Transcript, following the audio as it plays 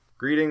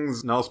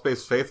Greetings, Null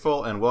Space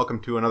faithful, and welcome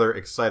to another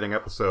exciting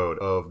episode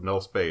of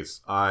Null Space.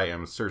 I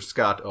am Sir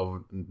Scott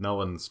of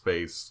Nullen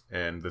Space,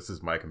 and this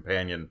is my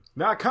companion.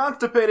 Not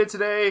constipated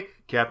today,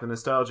 Captain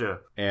Nostalgia.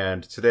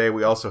 And today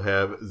we also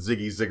have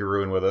Ziggy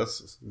Ziggaroon with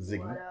us.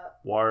 Ziggy. What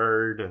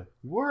up?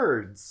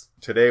 Words.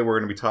 Today we're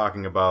going to be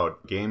talking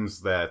about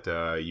games that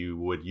you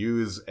would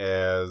use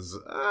as,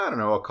 I don't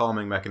know, a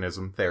calming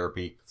mechanism,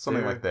 therapy,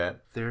 something like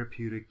that.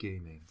 Therapeutic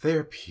gaming.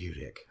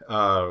 Therapeutic.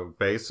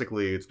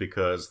 Basically, it's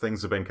because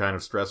things have been kind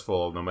of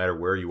stressful no matter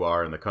where you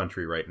are in the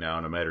country right now,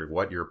 no matter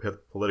what your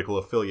political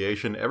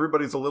affiliation,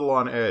 everybody's a little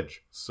on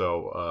edge.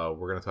 So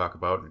we're going to talk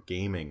about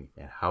gaming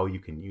and how you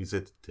can use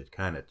it to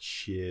kind of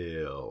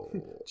chill.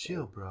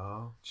 Chill,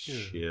 bro.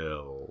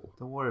 Chill.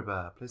 Don't worry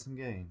about it. Play some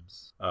games.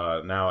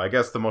 Now, I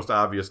guess the most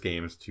obvious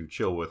games to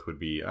chill with would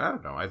be, I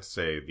don't know, I'd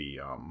say the,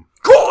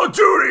 Call of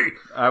Duty!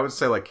 I would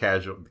say like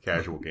casual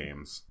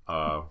games.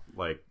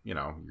 Like, you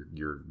know,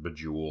 your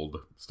Bejeweled,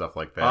 stuff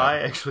like that. I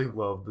actually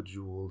love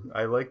Bejeweled.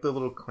 I like the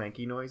little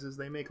clanky noises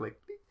they make, like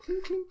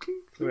clink, clink,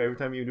 clink, clink. Every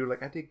time you do it,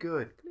 like, I did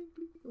good. Clink,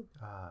 clink, clink.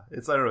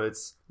 I don't know,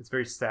 it's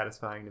very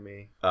satisfying to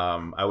me.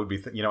 I would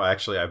be,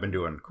 actually, I've been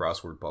doing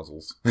crossword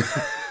puzzles.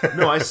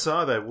 No, I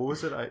saw that. What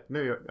was it?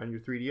 On your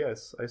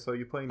 3DS. I saw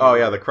you playing. Oh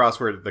yeah, the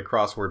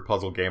crossword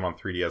puzzle game on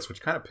 3DS,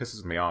 which kind of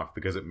pisses me off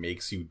because it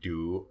makes you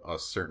do a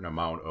certain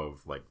amount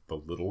of like the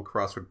little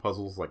crossword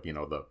puzzles, like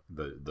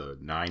the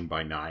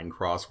 9x9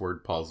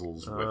 crossword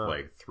puzzles with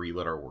like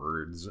 3-letter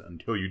words.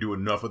 Until you do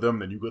enough of them,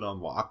 then you can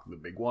unlock the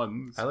big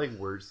ones. I like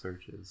word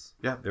searches.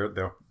 Yeah,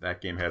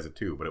 that game has it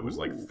too, but it was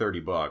like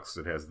 $30.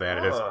 It has that.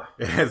 Ugh.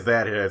 It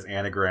has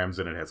anagrams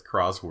and it has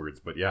crosswords.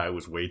 But yeah, it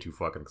was way too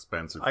fucking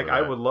expensive. Like,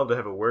 I would love to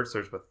have a word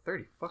search, but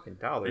 $30 fucking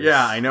dollars.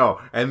 Yeah, I know.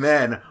 And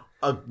then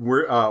a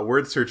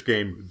word search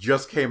game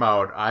just came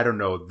out, I don't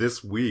know,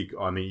 this week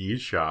on the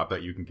eShop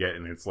that you can get,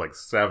 and it's like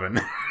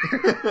 $7.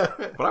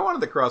 But I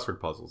wanted the crossword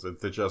puzzles.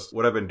 It's just,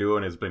 what I've been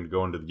doing has been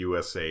going to the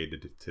USA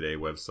Today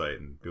website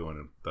and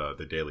doing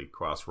the daily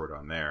crossword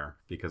on there,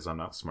 because I'm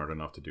not smart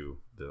enough to do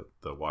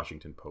the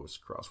Washington Post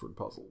crossword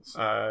puzzles.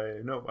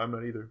 No, I'm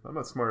not either. I'm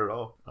not smart at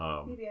all.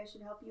 Maybe I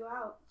should help you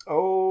out.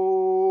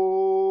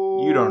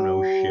 Oh, You don't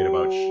know shit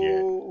about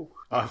shit.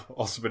 I've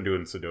also been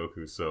doing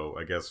Sudoku, so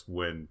I guess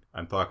when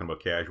I'm talking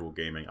about casual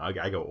gaming,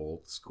 I go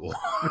old school.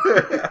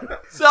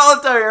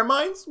 Solitaire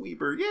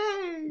Minesweeper,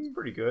 yay! It's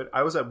pretty good.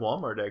 I was at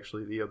Walmart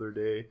actually the other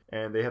day,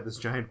 and they have this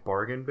giant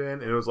bargain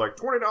bin, and it was like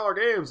 $20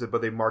 games,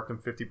 but they marked them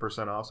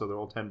 50% off, so they're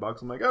all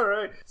 $10. I'm like, all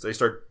right. So I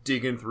start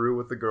digging through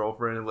with the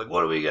girlfriend, and like,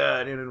 what do we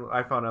got? And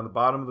I found on the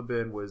bottom of the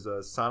bin was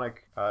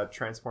Sonic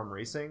Transform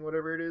Racing,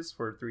 whatever it is,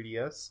 for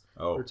 3DS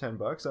for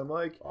 $10. I'm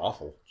like,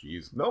 awful.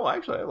 Jeez. No,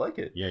 actually, I like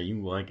it. Yeah,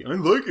 you like it. I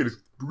like it. It's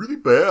really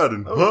bad.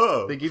 And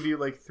they give you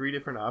like 3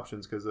 different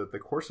options because the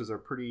courses are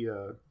pretty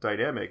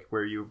dynamic,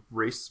 where you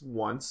race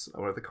once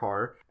with the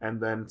car,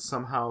 and then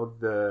somehow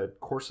the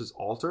courses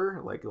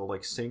alter, like it'll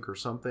like sink or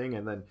something,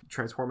 and then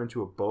transform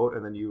into a boat,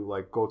 and then you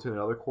like go to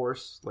another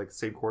course, like the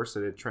same course,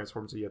 and it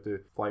transforms, so you have to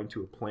fly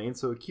into a plane.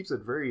 So it keeps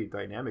it very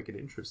dynamic and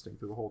interesting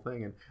through the whole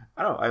thing, and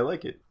I don't know, I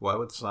like it. Why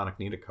would Sonic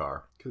need a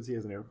car? Because he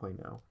has an airplane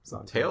now.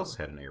 Tails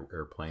had an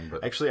airplane,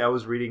 but actually, I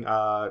was reading,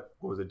 what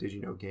was it, Did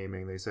You Know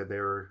Gaming? They said they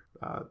were,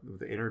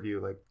 the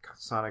interview, like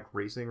Sonic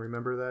Racing,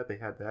 remember that? They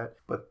had that.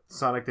 But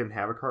Sonic didn't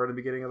have a car at the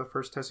beginning of the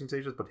first testing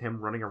stages, but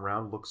him running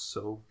around looked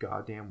so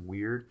goddamn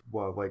weird.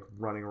 Well, like,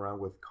 running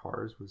around with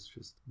cars was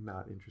just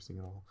not interesting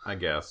at all. I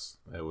guess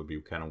it would be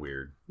kind of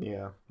weird.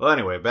 Yeah. Well,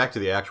 anyway, back to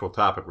the actual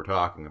topic we're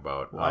talking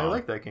about. Well, I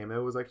like that game.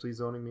 That was actually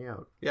zoning me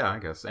out. Yeah, I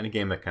guess any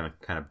game that kind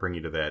of bring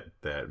you to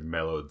that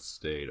mellowed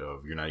state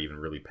of you're not even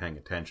really paying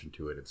attention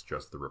to it. It's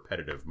just the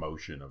repetitive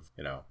motion of,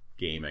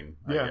 gaming,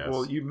 I guess.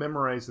 Well, you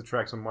memorize the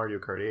tracks on Mario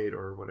Kart 8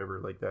 or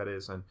whatever like that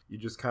is, and you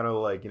just kind of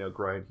like,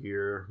 grind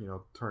here,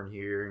 turn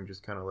here, and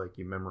just kind of like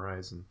you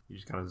memorize and you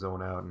just kind of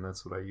zone out, and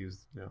that's what I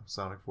use,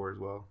 Sonic for as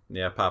well.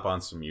 Yeah, pop on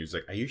some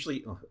music. I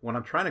usually, when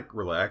I'm trying to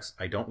relax,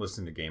 I don't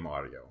listen to game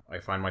audio. I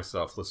find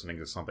myself listening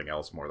to something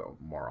else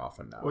more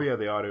often now. Oh yeah,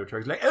 the audio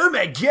tracks, like, oh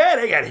my god,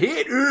 I got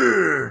hit!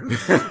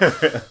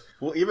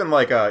 Well, even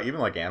like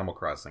Animal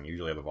Crossing,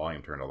 usually have the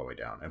volume turned all the way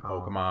down, and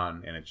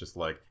Pokemon, and it's just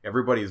like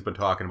everybody's been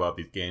talking about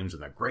these games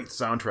and a great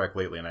soundtrack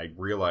lately, and I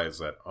realized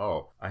that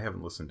I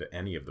haven't listened to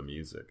any of the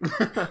music.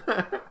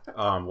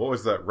 What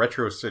was that?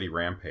 Retro City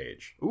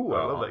Rampage? Ooh,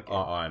 I love that game.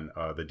 On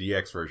the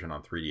DX version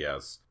on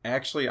 3DS.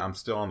 Actually, I'm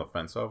still on the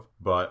fence of,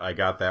 but I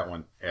got that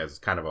one as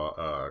kind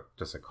of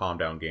just a calm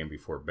down game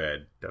before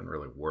bed. Doesn't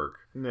really work.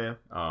 Yeah.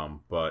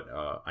 But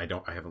I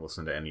haven't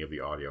listened to any of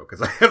the audio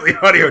because I have the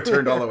audio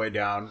turned all the way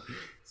down.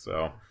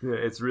 So yeah,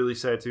 it's really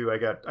sad too.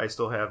 I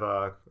still have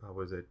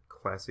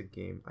classic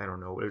game. I don't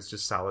know. It was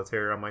just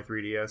Solitaire on my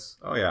 3DS.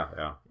 Oh yeah,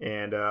 yeah.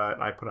 And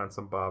I put on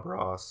some Bob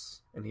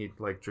Ross, and he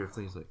like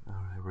drifted. He's like, "All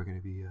right, we're gonna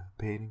be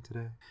painting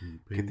today.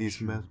 Get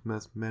these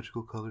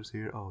magical colors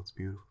here. Oh, it's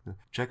beautiful.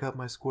 Check out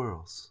my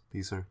squirrels.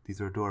 These are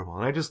adorable."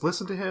 And I just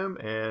listen to him,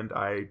 and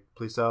I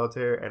play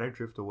Solitaire, and I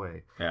drift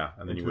away. Yeah,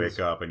 and then you wake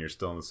up, and you're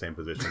still in the same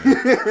position.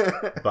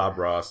 Bob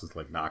Ross is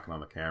like knocking on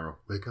the camera.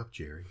 Wake up,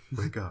 Jerry.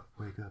 Wake up.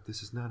 Wake up.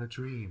 This is not a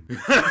dream.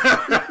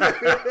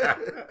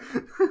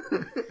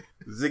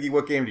 Ziggy,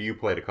 what game do you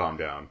play to calm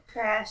down?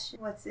 Crash,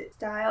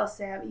 style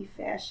savvy,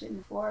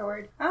 fashion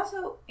forward.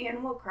 Also,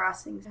 Animal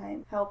Crossing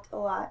time helped a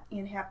lot,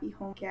 and Happy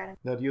Home Academy.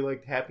 Now, do you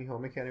like Happy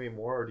Home Academy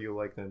more, or do you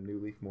like the New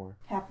Leaf more?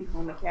 Happy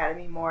Home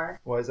Academy more.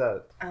 Why is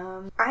that?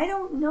 I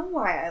don't know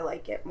why I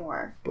like it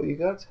more. But you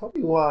gotta tell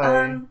me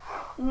why.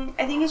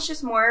 I think it's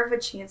just more of a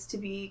chance to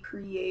be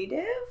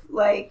creative.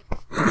 Like,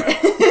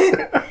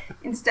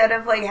 instead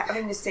of like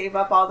having to save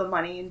up all the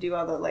money and do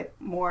all the like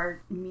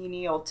more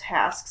menial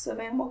tasks of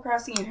Animal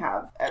Crossing, you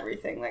have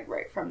everything like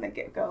right from the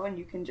get-go, and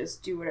you can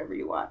just do whatever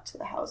you want to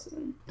the houses.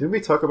 And didn't we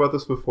talk about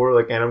this before?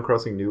 Like, Animal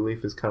Crossing New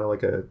Leaf is kind of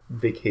like a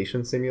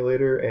vacation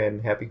simulator,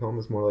 and Happy Home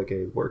is more like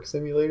a work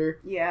simulator.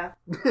 Yeah.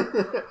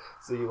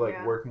 So you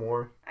like work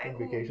more on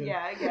vacation?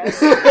 Yeah, I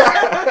guess.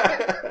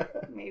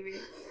 Maybe.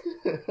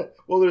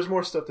 Well, there's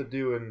more stuff to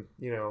do, and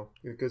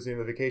because the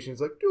vacation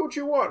is like, do what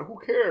you want, who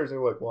cares? And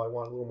you're like, well, I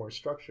want a little more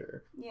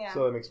structure. Yeah.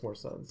 So that makes more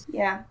sense.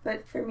 Yeah,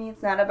 but for me,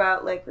 it's not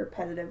about like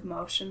repetitive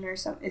motion or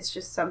something. It's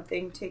just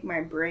something to take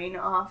my brain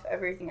off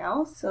everything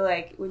else. So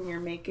like when you're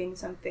making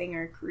something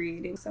or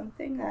creating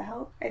something, that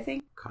helps, I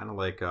think. Kind of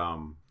like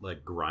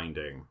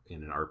grinding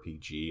in an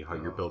RPG, how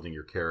you're building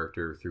your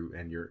character through,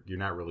 and you're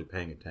not really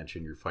paying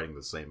attention. You're fighting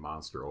the same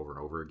monster over and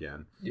over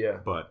again. Yeah.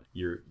 But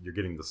you're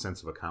getting the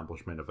sense of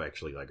accomplishment of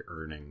actually like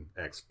earning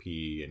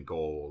XP and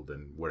gold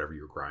and whatever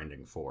you're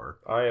grinding for.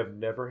 I have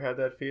never had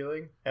that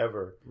feeling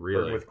ever.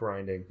 Really? With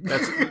grinding.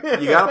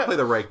 You gotta play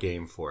the right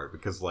game for it,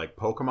 because like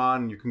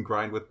Pokemon you can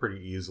grind with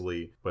pretty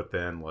easily, but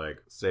then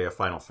like say a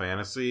Final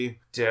Fantasy,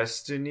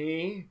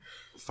 Destiny,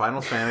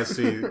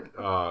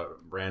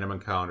 random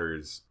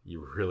encounters,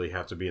 you really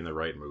have to be in the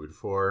right mood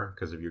for,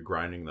 because if you're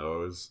grinding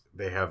those,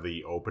 they have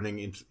the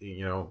opening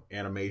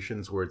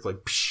animations where it's like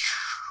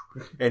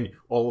and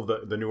all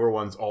of the newer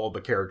ones, all of the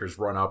characters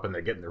run up and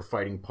they get in their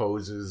fighting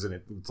poses, and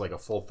it's like a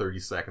full 30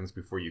 seconds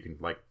before you can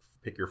like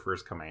pick your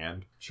first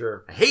command.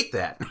 Sure. I hate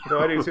that. No,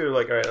 I do too.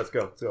 Like, all right, let's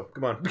go.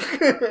 Come on.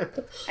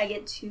 I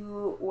get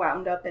too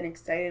wound up and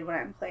excited when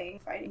I'm playing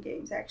fighting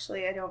games,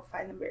 actually. I don't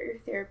find them very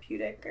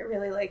therapeutic. I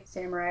really like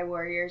Samurai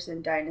Warriors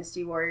and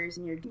Dynasty Warriors,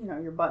 and you're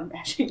button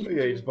mashing.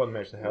 Yeah, you just button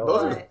mash the hell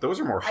out. Those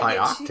are more high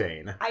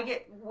octane. I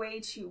get way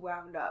too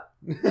wound up.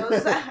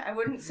 Those, I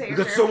wouldn't say. You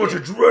got so much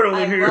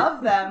adrenaline here. I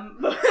love them,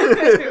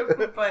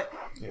 but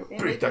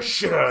beat the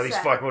shit out of these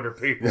 500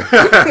 people.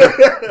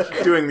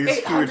 Doing these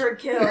 800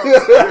 kills.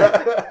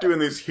 Doing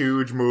these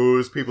huge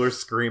moves. People are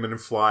screaming and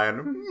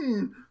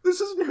flying. This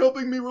isn't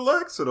helping me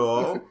relax at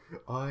all.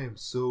 I am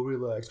so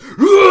relaxed.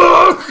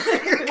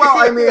 Well,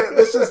 I mean,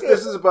 this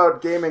is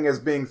about gaming as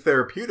being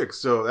therapeutic,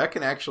 so that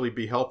can actually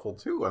be helpful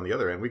too. On the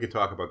other end, we could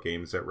talk about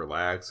games that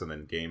relax, and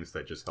then games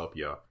that just help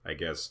you, I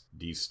guess,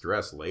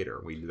 de-stress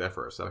later. We can do that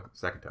for our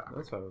second time.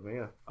 That's fine with me,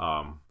 yeah.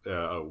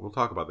 We'll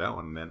talk about that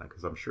one then,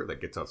 because I'm sure that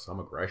gets out some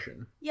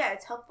aggression. Yeah,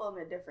 it's helpful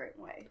in a different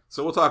way.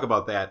 So we'll talk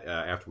about that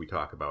after we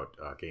talk about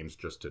games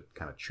just to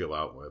kind of chill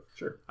out with.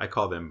 Sure. I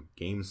call them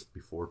games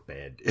before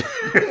bed.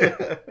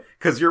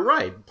 Because you're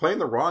right. Playing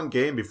the wrong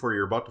game before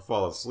you're about to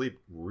fall asleep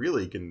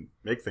really can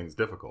make things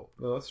difficult.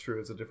 No, that's true.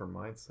 It's a different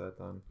mindset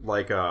then.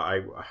 Like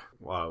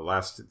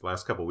last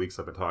couple of weeks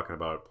I've been talking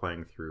about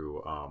playing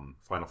through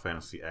Final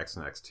Fantasy X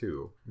and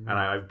X2, and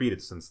I've beat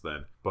it since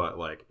then. But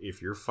like,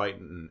 if you're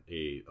fighting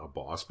a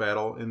boss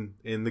battle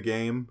in the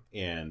game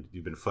and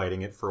you've been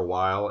fighting it for a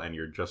while and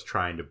you're just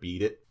trying to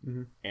beat it,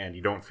 and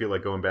you don't feel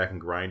like going back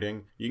and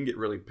grinding, you can get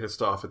really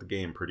pissed off at the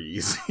game pretty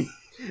easy.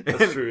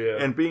 That's true,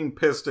 yeah. And being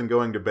pissed and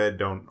going to bed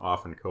don't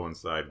often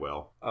coincide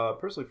well.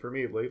 Personally, for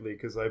me lately,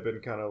 because I've been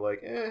kind of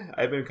like,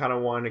 I've been kind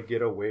of wanting to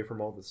get away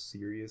from all the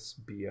serious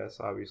BS,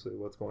 obviously,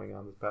 what's going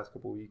on this past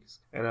couple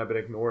weeks. And I've been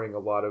ignoring a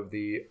lot of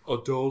the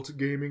adult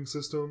gaming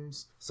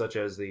systems, such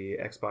as the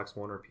Xbox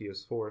One or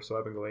PS4. So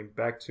I've been going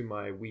back to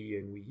my Wii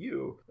and Wii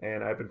U,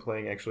 and I've been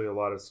playing actually a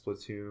lot of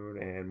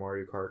Splatoon and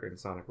Mario Kart and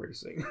Sonic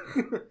Racing.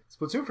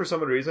 Splatoon, for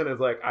some reason, is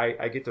like,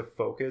 I get to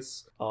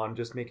focus on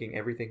just making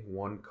everything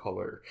one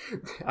color.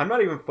 I'm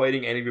not even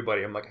fighting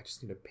anybody. I'm like, I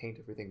just need to paint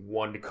everything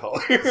one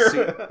color. See,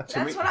 that's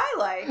what I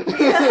like.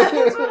 Yeah,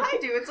 that's what I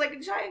do. It's like a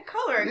giant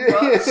coloring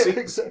book. See,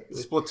 exactly.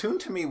 Splatoon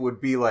to me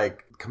would be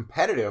like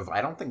competitive.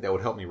 I don't think that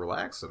would help me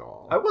relax at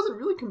all. I wasn't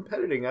really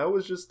competing. I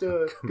was just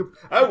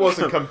I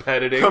wasn't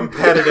competing.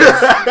 Competitive.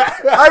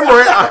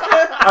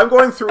 I'm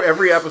going through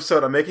every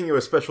episode. I'm making you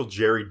a special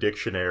Jerry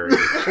dictionary.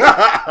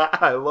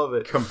 I love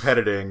it.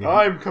 Competing.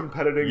 I'm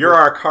competing. You're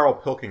our Carl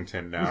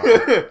Pilkington now.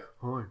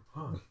 Hi.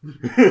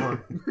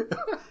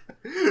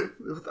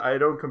 I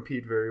don't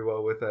compete very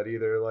well with that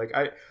either. Like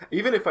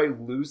even if I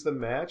lose the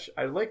match,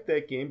 I like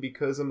that game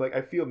because I'm like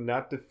I feel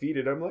not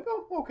defeated. I'm like,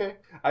 oh, okay.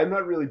 I'm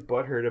not really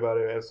butthurt about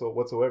it as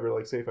whatsoever.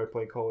 Like say if I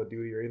play Call of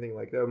Duty or anything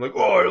like that, I'm like,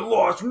 oh, I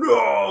lost,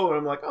 no, and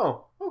I'm like,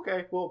 oh,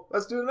 okay, well,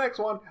 let's do the next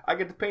one. I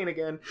get to paint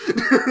again.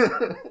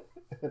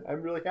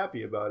 I'm really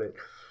happy about it.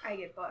 I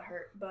get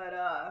butthurt,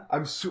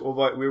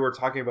 but we were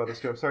talking about this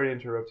too. I'm sorry to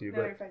interrupt you, no,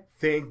 but you're fine.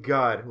 thank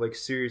God, like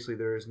seriously,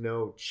 there is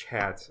no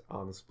chat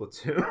on the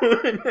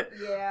Splatoon.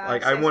 Yeah,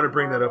 like I want to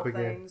bring that up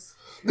again.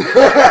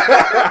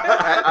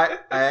 I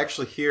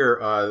actually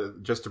hear,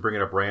 just to bring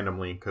it up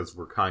randomly, because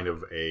we're kind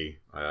of I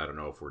don't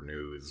know if we're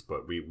news,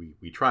 but we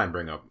try and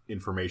bring up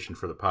information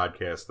for the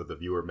podcast that the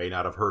viewer may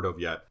not have heard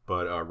of yet.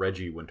 But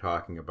Reggie, when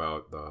talking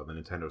about the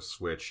Nintendo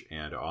Switch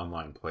and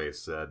online play,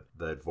 said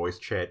that voice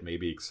chat may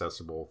be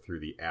accessible through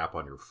the app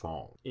on your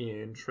phone.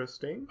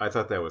 Interesting. I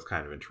thought that was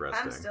kind of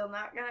interesting. I'm still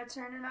not going to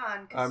turn it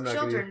on, because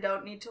children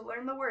don't need to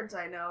learn the words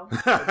I know.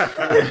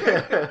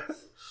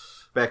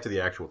 Back to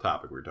the actual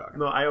topic we were talking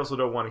about. No, I also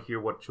don't want to hear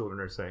what children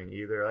are saying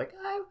either. Like,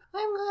 I'm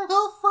gonna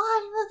go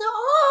find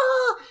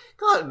oh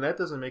God, and that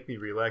doesn't make me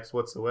relax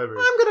whatsoever.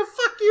 I'm gonna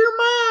fuck your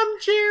mom,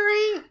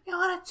 Jerry. You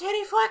wanna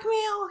titty fuck me?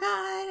 Oh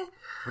God.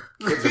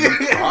 What kids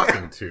are you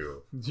talking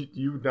to? Do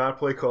you not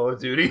play Call of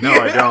Duty? No,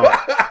 I don't.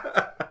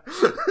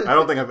 I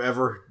don't think I've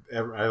ever.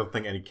 I don't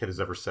think any kid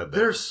has ever said that.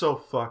 They're so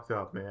fucked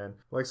up, man.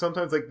 Like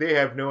sometimes, like they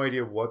have no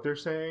idea what they're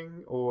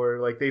saying, or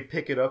like they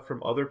pick it up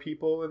from other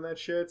people and that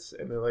shit,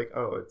 and they're like,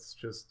 "Oh, it's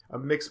just a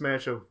mixed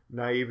match of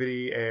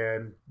naivety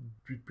and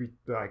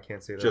I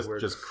can't say that word.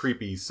 Just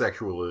creepy,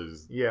 sexual,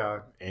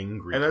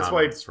 angry, and that's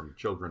comments from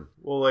children.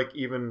 Well, like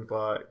even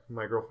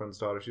my girlfriend's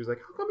daughter, she was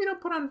like, "How come you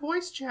don't put on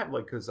voice chat?"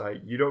 Like, because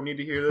you don't need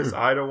to hear this.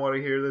 I don't want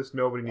to hear this.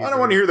 Nobody needs. I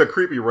don't want to hear the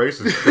creepy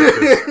racist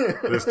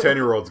shit this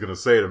 10-year-old's gonna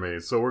say to me.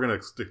 So we're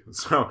gonna.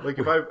 Like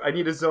if I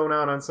need to zone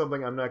out on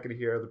something, I'm not going to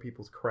hear other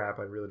people's crap.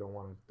 I really don't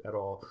want it at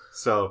all.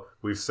 So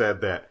we've said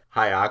that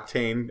high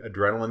octane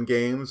adrenaline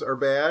games are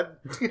bad,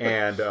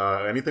 and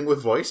anything with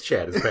voice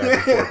chat is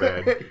bad before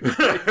bed.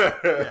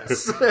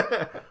 Yes.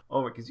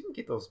 Oh, because you can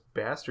get those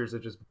bastards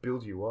that just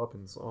build you up,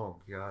 and oh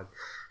god.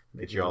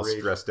 Get you all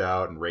stressed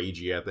out and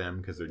ragey at them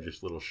because they're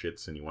just little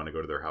shits and you want to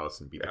go to their house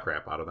and beat the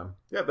crap out of them.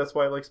 Yeah, that's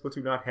why I like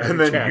Splatoon not having And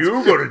then chats.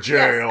 you go to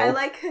jail. Yes, I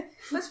like...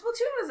 But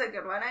Splatoon was a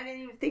good one. I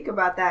didn't even think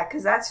about that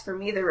because that's, for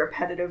me, the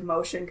repetitive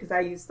motion because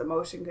I use the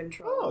motion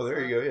control. Oh,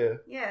 there you go, yeah.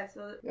 Yeah,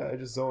 so... Yeah, I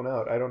just zone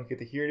out. I don't get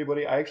to hear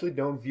anybody. I actually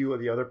don't view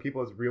the other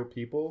people as real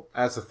people.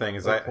 That's the thing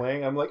is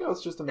playing. I'm like, oh,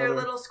 it's just another... They're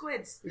little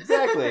squids.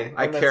 Exactly.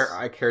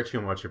 I care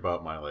too much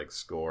about my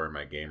score and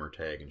my gamer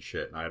tag and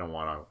shit, and I don't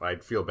want to...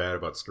 I'd feel bad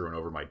about screwing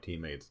over my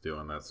teammates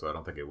doing that, so I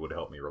don't think it would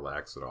help me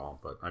relax at all,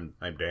 but I'm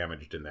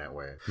damaged in that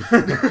way.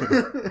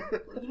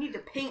 Well, you need to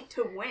paint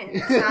to win.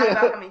 It's not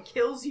about how many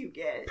kills you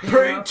get.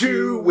 Paint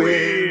to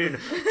win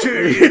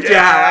till you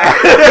die.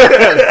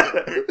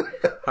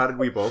 How did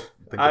we both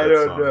think of I that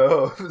don't song?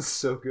 know. It's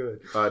so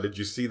good. Did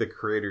you see the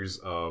creators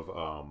of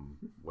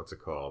what's it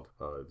called?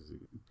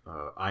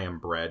 I Am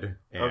Bread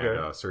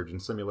and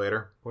Surgeon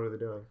Simulator? What are they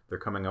doing? They're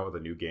coming out with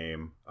a new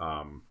game.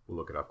 We'll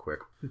look it up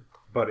quick.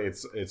 But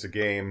it's a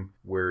game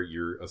where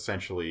you're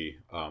essentially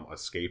a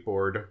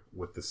skateboard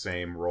with the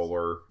same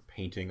roller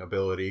painting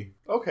ability.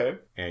 Okay.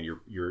 And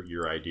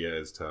your idea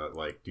is to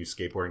do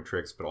skateboarding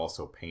tricks, but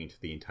also paint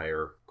the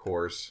entire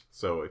course.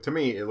 So to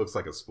me, it looks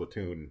like a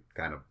Splatoon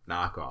kind of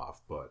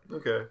knockoff. But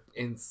okay,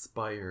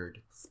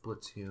 inspired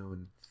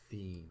Splatoon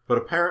theme. But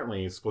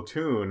apparently,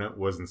 Splatoon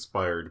was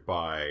inspired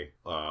by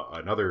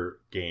another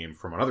game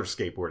from another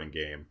skateboarding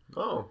game.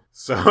 Oh.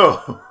 So...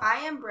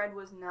 I Am Bread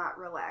was not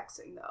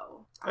relaxing,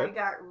 though. I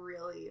got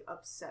really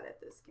upset at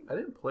this game. I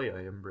didn't play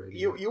I Am Bread.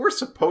 You were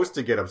supposed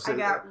to get upset. I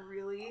got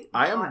really...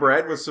 I Am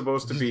Bread was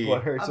supposed to be...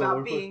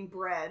 about being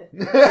bread.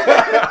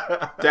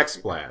 Deck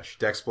Splash.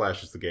 Deck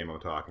Splash is the game I'm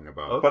talking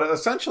about. Okay. But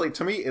essentially,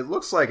 to me, it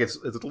looks like it's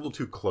a little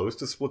too close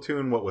to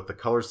Splatoon, what with the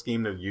color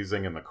scheme they're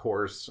using in the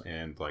course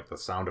and the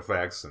sound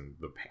effects and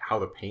how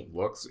the paint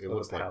looks. It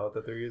looks the palette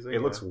that they're using.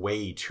 It looks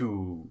way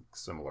too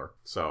similar.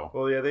 So,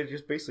 well, yeah, they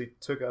just basically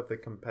took out the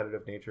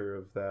competitive nature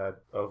of that,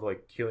 of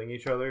killing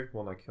each other.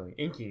 Well, not killing,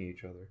 inking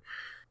each other.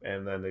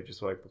 And then they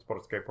just let's put a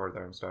skateboard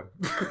there instead.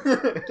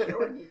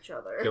 Killing each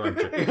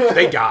other.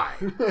 They die.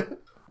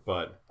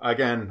 But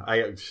again,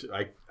 I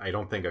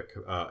don't think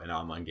an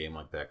online game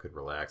like that could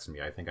relax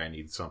me. I think I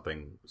need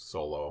something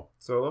solo.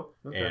 Solo?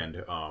 Okay.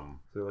 And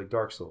so like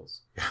Dark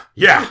Souls.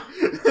 Yeah.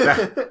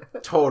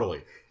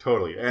 Totally.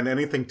 And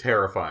anything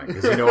terrifying.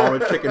 Because I'm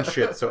a chicken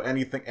shit, so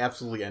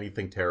absolutely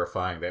anything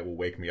terrifying that will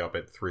wake me up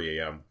at 3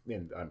 a.m.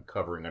 and I'm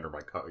covering under my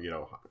You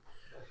know,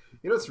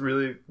 it's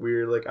really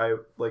weird.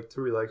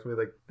 To relax me.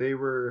 They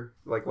were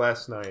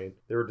last night.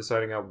 They were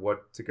deciding out where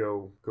to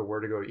go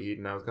to eat,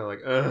 and I was kind of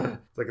ugh.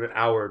 It's an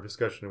hour of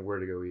discussion of where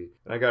to go eat,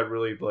 and I got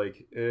really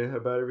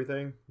about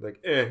everything.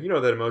 You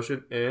know that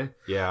emotion,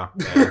 Yeah.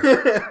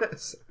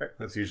 Sorry.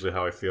 That's usually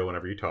how I feel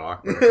whenever you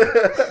talk.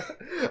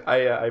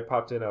 I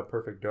popped in a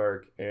Perfect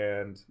Dark,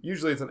 and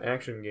usually it's an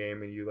action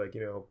game,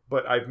 and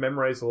but I've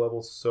memorized the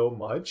levels so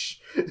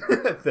much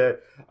that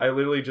I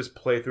literally just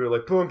play through it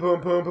like boom,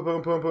 boom, boom, boom,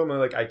 boom, boom, boom,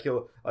 and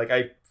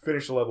I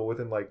finish the level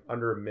within like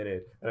under a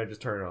minute, and I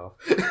just turn it off.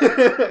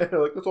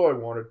 Like, that's all I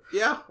wanted.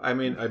 Yeah, I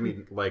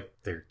mean, like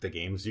the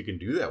games you can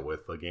do that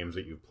with, the games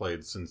that you've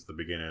played since the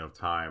beginning of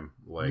time,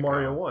 like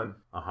Mario 1.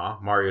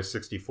 Mario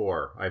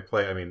 64.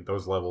 I mean,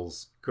 those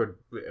levels could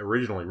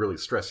originally really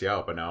stress you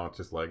out, but now it's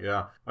just like,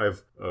 yeah,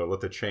 I've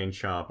let the chain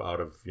chomp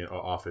out of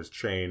off his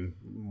chain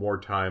more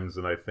times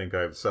than I think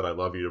I've said I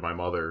love you to my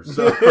mother.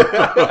 So,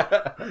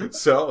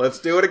 so let's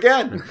do it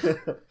again.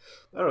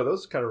 I don't know,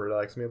 those kind of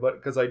relax me, but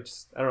because I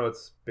don't know,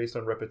 it's based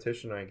on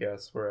repetition, I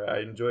guess, where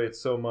I enjoy it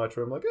so much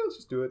where I'm like, let's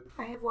just do it.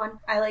 I have one.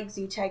 I like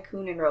Zoo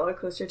Tycoon and Roller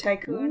Coaster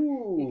Tycoon.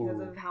 Ooh.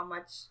 Because of how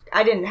much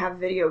I didn't have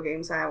video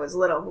games when I was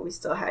little, but we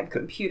still had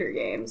computer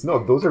games.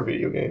 No, those are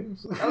video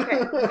games. Okay,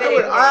 video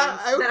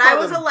games that I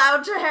was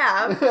allowed to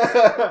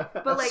have.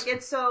 But like,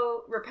 it's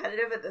so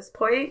repetitive at this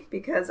point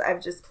because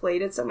I've just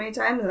played it so many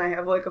times, and I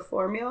have like a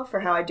formula for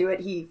how I do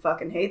it. He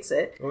fucking hates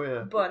it. Oh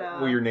yeah. But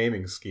well, your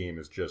naming scheme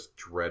is just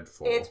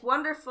dreadful. It's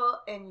wonderful,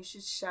 and you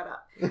should shut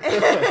up.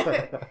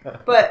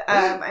 But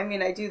I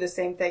mean, I do the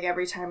same thing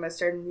every time I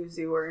start a new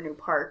zoo or a new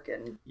park,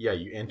 and yeah,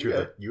 you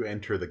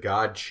enter the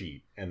God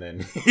cheat, and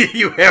then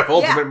you have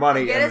ultimate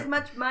money. I get as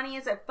much money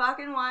as I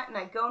fucking want, and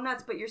I go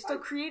nuts. But you're still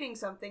creating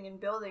something and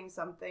building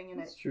something, and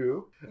it's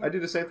true. Yeah. I do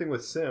the same thing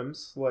with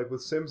Sims. Like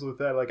with Sims, with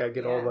that, like I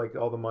get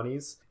all the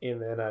monies,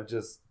 and then I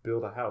just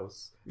build a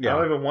house. Yeah. I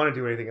don't even want to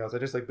do anything else. I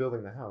just like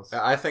building the house.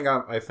 I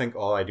think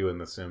all I do in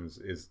The Sims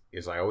is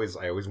I always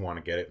want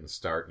to get it and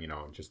start,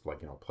 just like,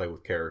 play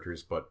with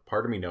characters. But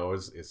part of me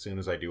knows as soon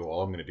as I do,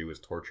 all I'm going to do is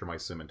torture my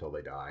Sim until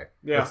they die.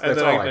 Yeah,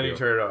 that's all I do. You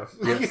turn it off.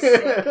 I'm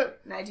sick.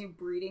 And I do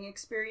breeding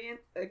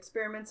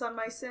experiments on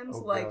my Sims,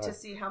 to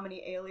see how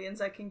many aliens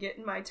I can get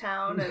in my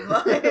town and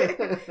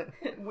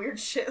like weird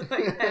shit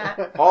like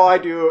that. All I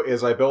do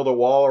is I build a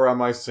wall around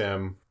my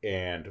Sim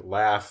and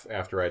laugh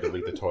after I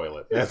delete the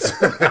toilet.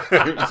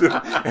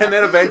 And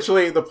then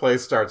eventually the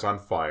place starts on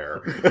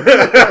fire.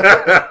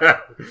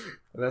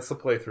 And that's the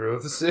playthrough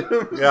of The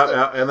Sims.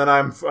 Yeah, and then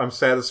I'm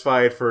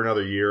satisfied for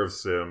another year of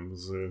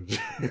Sims.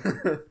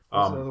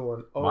 Another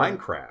one. Oh,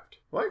 Minecraft.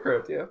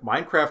 Minecraft, yeah.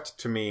 Minecraft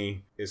to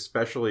me,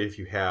 especially if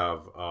you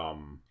have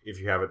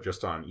it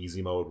just on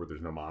easy mode where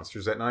there's no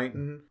monsters at night.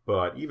 Mm-hmm.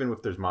 But even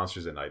if there's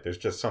monsters at night, there's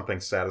just something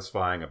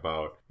satisfying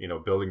about,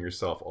 building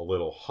yourself a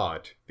little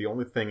hut. The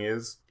only thing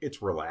is,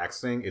 it's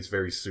relaxing, it's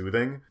very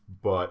soothing,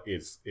 but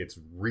it's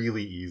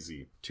really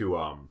easy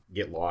to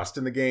get lost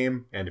in the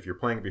game. And if you're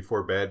playing it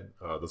before bed,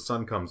 the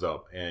sun comes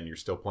up and you're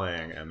still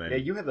playing, and then... Yeah,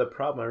 you had that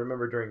problem. I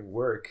remember during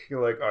work,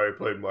 you're like, I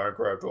played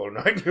Minecraft all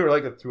night. You were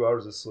like at 2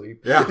 hours of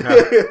sleep. Yeah.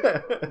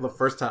 The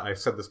first time, I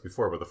said this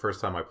before, but the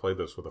first time I played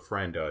this with a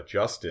friend,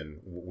 Justin,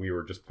 we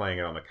were just playing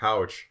it on the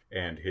couch,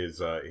 and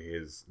his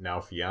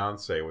now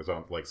fiance was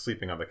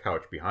sleeping on the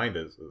couch behind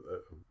us,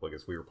 like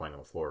as we were playing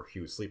on the floor. She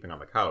was sleeping on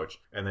the couch,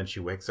 and then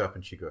she wakes up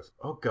and she goes,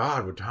 "Oh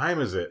God, what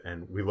time is it?"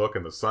 And we look,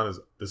 and the sun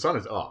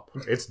is up.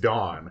 It's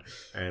dawn,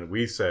 and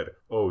we said,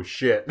 "Oh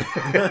shit."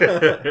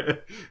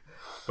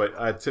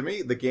 But to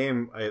me, the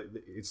game,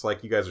 it's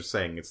like you guys are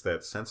saying, it's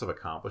that sense of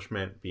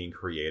accomplishment, being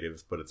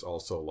creative, but it's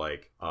also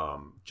like,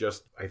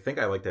 I think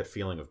I like that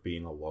feeling of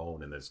being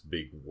alone in this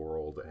big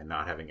world and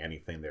not having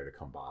anything there to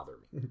come bother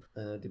me.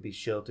 To be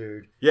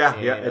sheltered. Yeah,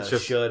 it's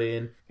just shut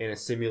in a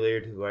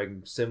simulator where I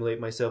can simulate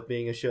myself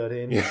being a shut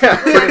in. Yeah.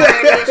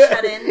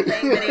 Shut in,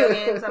 playing video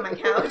games on my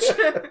couch.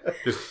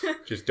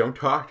 just don't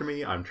talk to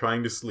me. I'm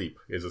trying to sleep,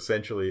 is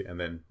essentially, and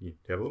then you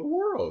have a little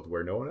world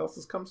where no one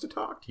else comes to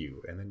talk to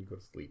you, and then you go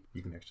to sleep.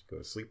 You can actually go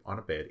to sleep on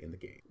a bed in the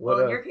game. Well,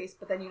 in your case,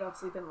 but then you don't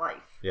sleep in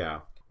life. Yeah.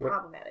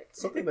 Problematic.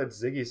 Something that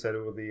Ziggy said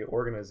with the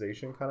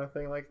organization kind of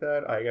thing like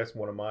that, I guess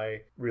one of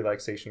my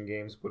relaxation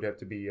games would have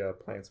to be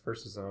Plants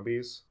vs.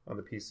 Zombies on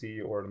the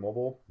PC or the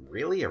mobile.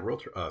 Really? A real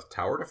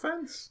tower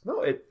defense?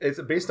 No, it's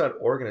based on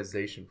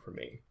organization for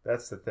me.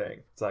 That's the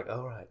thing. It's like,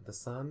 all right, the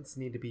suns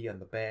need to be on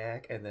the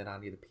back, and then I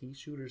need the pea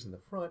shooters in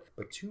the front,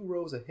 but 2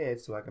 rows ahead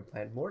so I can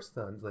plant more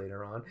suns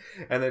later on.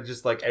 And then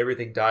just like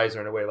everything dies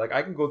right away. Like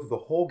I can go through the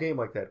whole game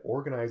like that,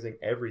 organizing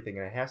everything,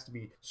 and it has to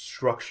be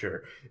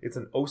structure. It's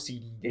an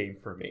OCD game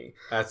for me.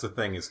 That's the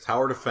thing, is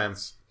tower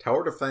defense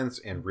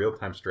and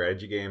real-time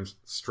strategy games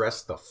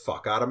stress the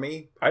fuck out of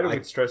me. I don't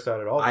get stressed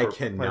out at all. I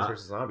cannot. Plants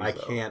vs. Zombies,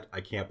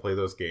 I can't play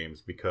those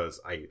games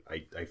because I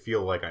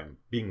feel like I'm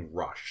being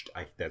rushed.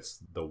 That's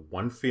the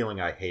one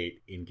feeling I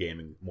hate in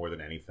gaming more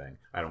than anything.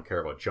 I don't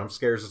care about jump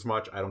scares as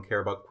much. I don't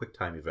care about quick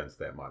time events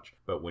that much.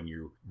 But when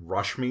you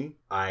rush me,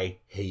 I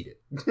hate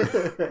it.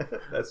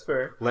 That's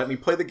fair. Let me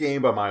play the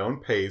game by my own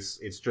pace.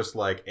 It's just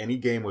like any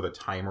game with a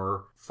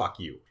timer.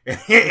 Fuck you.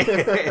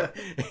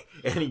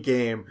 Any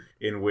game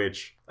in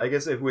which I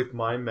guess if with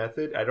my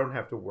method, I don't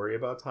have to worry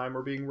about time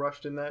or being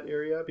rushed in that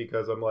area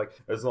because I'm like,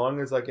 as long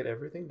as I get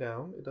everything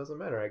down, it doesn't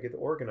matter. I get to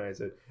organize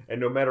it. And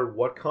no matter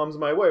what comes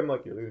my way, I'm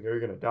like, you're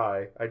going to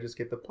die. I just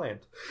get the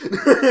plant.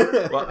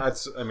 Well,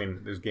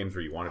 there's games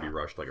where you want to be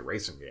rushed, like a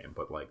racing game,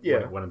 but like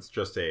when it's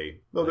just a...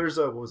 No, there's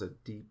a, what was it,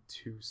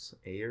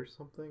 D2A or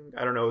something?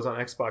 I don't know. It was on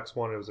Xbox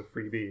One. It was a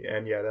freebie.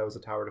 And yeah, that was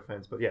a tower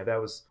defense. But yeah, that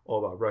was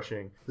all about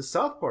rushing. The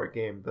South Park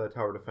game, the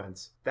tower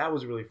defense, that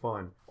was really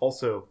fun.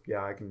 Also,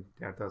 yeah,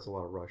 that's a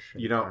lot of rush.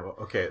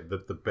 Okay,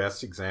 the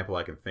best example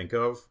I can think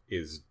of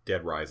is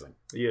Dead Rising.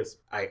 Yes.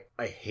 I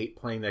hate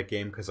playing that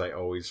game because I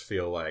always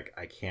feel like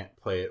I can't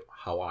play it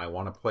how I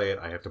want to play it.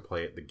 I have to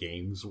play it the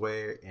game's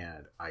way,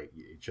 and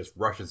it just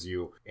rushes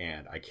you,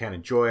 and I can't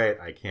enjoy it.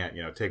 I can't,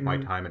 take my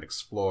time and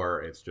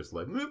explore. It's just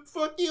like,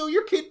 fuck you,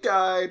 your kid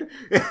died.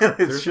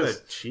 There's an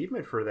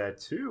achievement for that,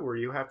 too, where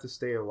you have to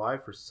stay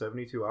alive for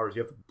 72 hours.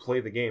 You have to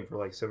play the game for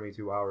like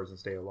 72 hours and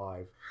stay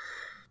alive.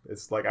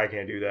 It's like, I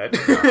can't do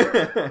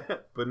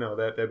that. But no,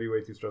 that'd be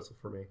way too stressful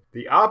for me.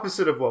 The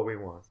opposite of what we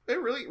want. It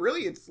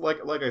really, it's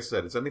like I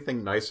said, it's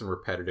anything nice and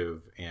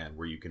repetitive and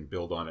where you can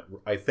build on it.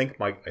 I think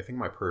my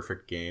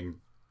perfect game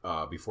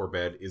before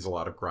bed is a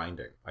lot of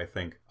grinding. I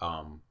think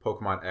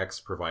Pokemon X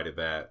provided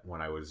that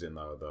when I was in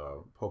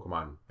the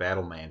Pokemon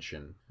Battle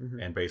Mansion,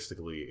 and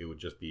basically it would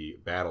just be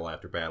battle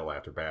after battle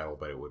after battle,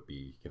 but it would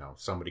be,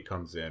 somebody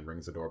comes in,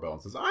 rings the doorbell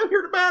and says, I'm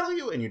here to battle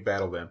you, and you'd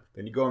battle them.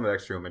 Then you go in the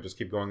next room and just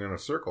keep going in a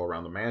circle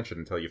around the mansion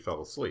until you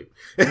fell asleep.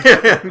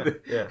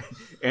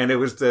 And it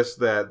was just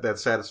that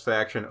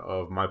satisfaction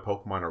of my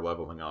Pokemon are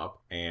leveling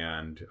up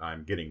and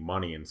I'm getting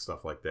money and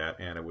stuff like that,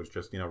 and it was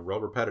just, real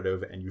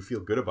repetitive, and you feel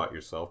good about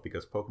yourself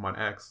because Pokemon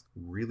X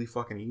really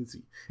fucking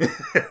easy.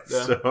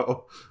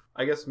 So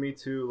I guess me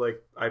too.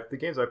 Like the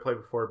games I play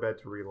before bed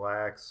to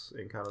relax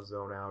and kind of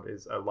zone out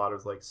is a lot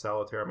of like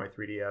Solitaire on my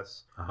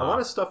 3DS. A lot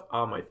of stuff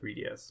on my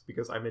 3DS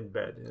because I'm in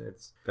bed and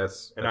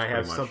that's I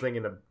have something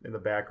in the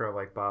background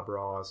like Bob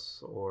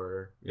Ross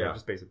or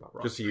just basic Bob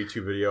Ross, just a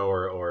YouTube video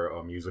or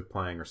a music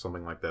playing or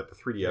something like that. The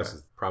 3DS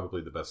is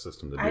probably the best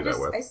system to do that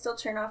with. I still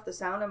turn off the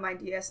sound of my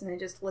DS and I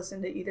just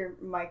listen to either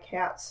my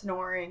cat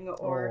snoring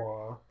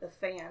or the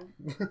fan.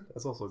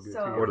 That's also good.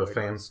 Or the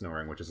fan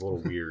snoring, which is a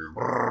little weird.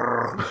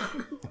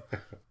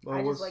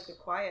 I just like it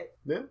quiet.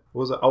 Yeah.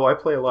 I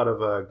play a lot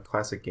of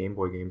classic Game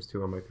Boy games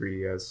too on my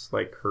 3DS,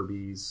 like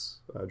Kirby's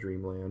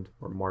Dreamland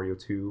or Mario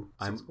 2,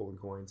 Six Golden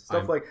Coins,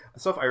 stuff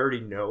I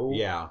already know.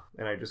 Yeah.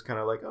 And I just kind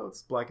of like,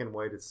 it's black and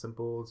white, it's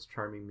simple, it's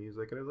charming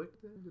music, and I was like,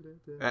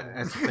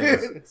 that's the thing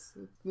is,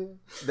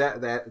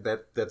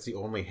 that's the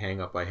only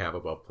hang up I have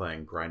about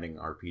playing grinding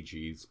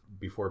RPGs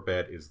before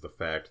bed is the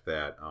fact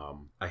that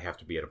I have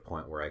to be at a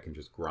point where I can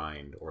just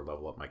grind or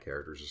level up my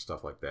characters or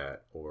stuff like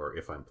that. Or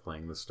if I'm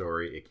playing the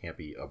story, it can't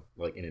be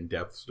like an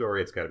in-depth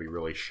story. It's got to be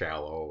really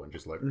shallow and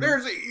just like,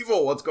 there's the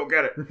evil, let's go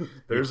get it.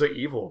 There's the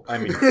evil. I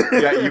mean,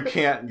 yeah,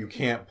 you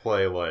can't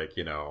play like,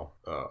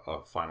 a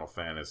Final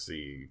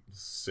Fantasy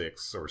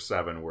 6 or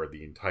 7 where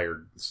the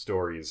entire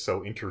story is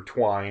so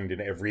intertwined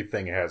and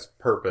everything has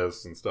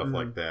purpose and stuff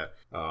like that.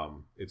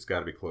 It's got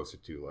to be closer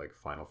to like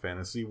Final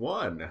Fantasy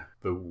 1.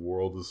 The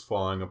world is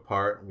falling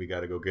apart. We got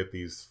to go get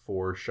these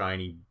 4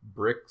 shiny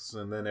bricks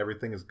and then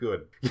everything is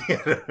good.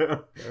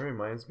 That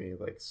reminds me,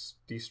 like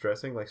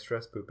de-stressing, like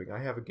stress pooping. I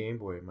have a Game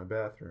Boy in my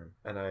bathroom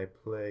and I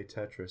play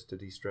Tetris to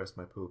de-stress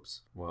my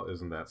poops. Well,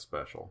 isn't that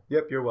special?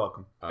 Yep, you're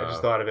welcome. I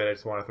just thought of it. I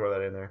just want to throw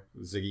that in there.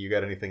 Ziggy, you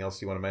got anything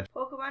else you want to mention?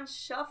 Pokemon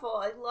Shuffle.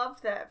 I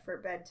love that for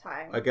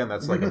bedtime. Again,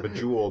 that's like a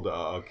bejeweled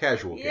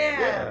casual game.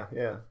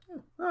 Yeah.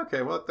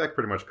 Okay, well, that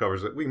pretty much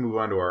covers it. We can move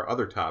on to our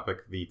other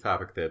topic, the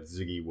topic that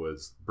Ziggy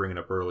was bringing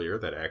up earlier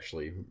that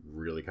actually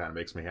really kind of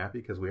makes me happy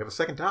because we have a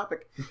second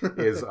topic,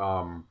 is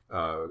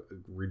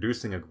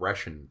reducing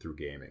aggression through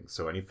gaming.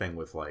 So anything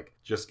with like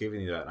just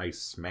giving you that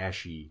nice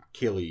smashy,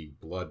 killy,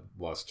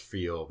 bloodlust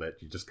feel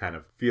that you just kind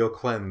of feel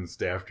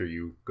cleansed after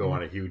you go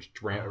on a huge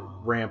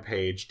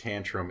rampage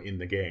tantrum in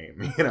the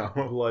game,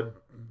 Blood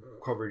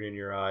covered in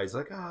your eyes,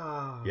 like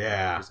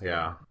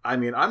yeah. I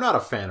mean, I'm not a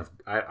fan of.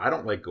 I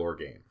don't like gore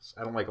games.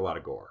 I don't like a lot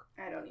of gore.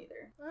 I don't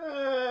either.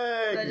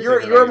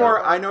 You're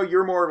more. I know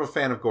you're more of a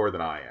fan of gore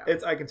than I am.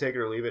 I can take it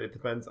or leave it. It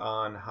depends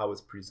on how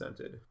it's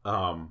presented.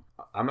 I'm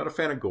not a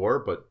fan of gore,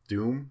 but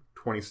Doom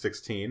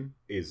 2016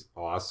 is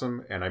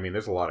awesome, and I mean,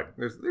 there's a lot of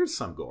there's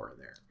some gore in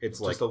there. It's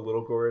like just a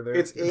little gore in there.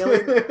 It's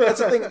alien. That's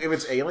the thing. If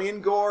it's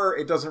alien gore,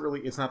 it doesn't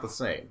really. It's not the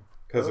same.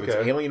 Because if it's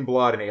alien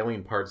blood and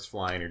alien parts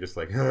flying, you're just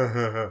like,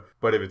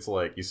 but if it's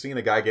like, you seen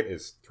a guy get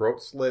his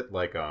throat slit,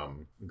 like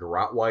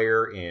garrote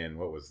wire in,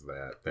 what was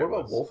that? What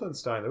about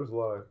Wolfenstein? There was a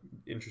lot of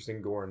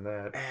interesting gore in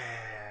that.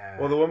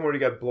 Well, the one where he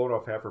got blown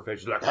off half her face,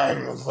 she's like,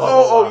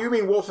 you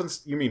mean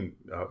Wolfenstein? You mean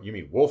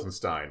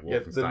Wolfenstein? Yeah,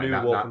 the new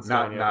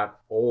Wolfenstein, not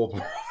old.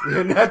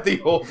 Not the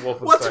old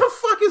Wolfenstein. What the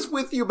fuck is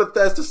with you,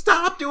 Bethesda?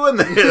 Stop doing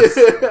this.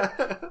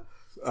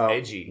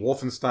 Edgy.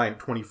 Wolfenstein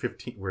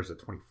 2015. Where's it?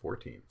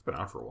 2014. It's been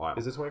out for a while.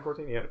 Is it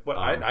 2014? Yeah. But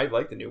I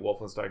like the new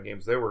Wolfenstein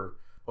games. They were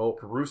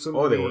gruesome.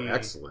 Oh, they were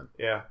excellent.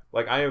 Yeah.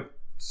 Like I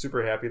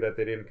super happy that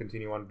they didn't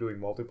continue on doing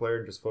multiplayer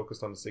and just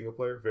focused on the single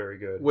player. Very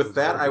good. With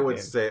that, I would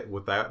say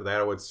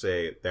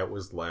that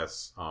was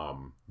less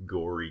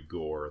gory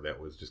gore. That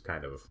was just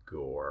kind of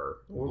gore.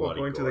 What about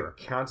going to the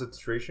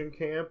concentration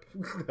camp?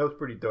 That was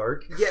pretty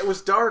dark. Yeah, it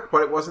was dark,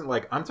 but it wasn't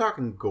like, I'm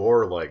talking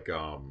gore like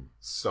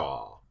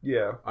Saw.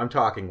 Yeah, I'm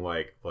talking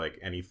like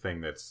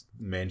anything that's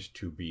meant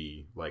to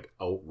be like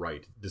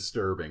outright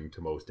disturbing to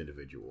most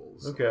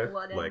individuals. Okay,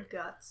 blood and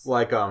guts.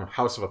 Like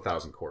House of a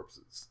Thousand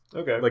Corpses.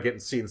 Okay,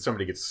 like seeing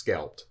somebody get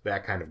scalped.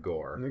 That kind of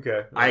gore.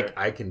 Okay,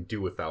 I can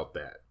do without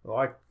that.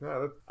 Well,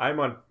 I'm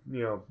on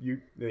the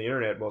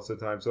internet most of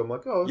the time, so I'm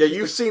like, oh yeah,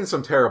 you've seen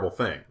some terrible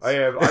things. I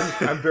have.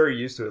 I'm very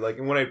used to it. Like,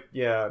 and when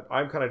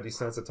I'm kind of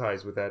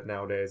desensitized with that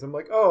nowadays. I'm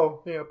like,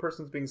 oh, a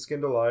person's being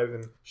skinned alive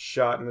and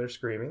shot and they're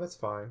screaming. That's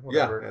fine.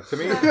 Whatever. Yeah, to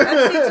me,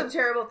 I've seen some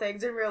terrible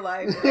things in real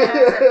life,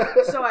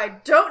 and so I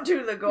don't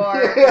do the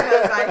gore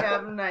because I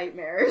have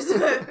nightmares.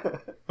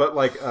 But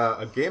like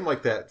a game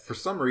like that, for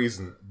some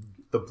reason,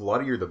 the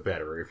bloodier the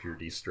better if you're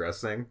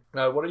de-stressing.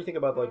 What do you think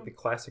about like the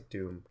classic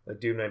Doom, like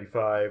Doom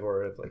 95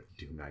 or like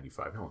Doom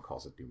 95? No one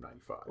calls it Doom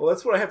 95. Well,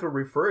 that's what I have to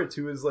refer it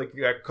to is like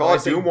call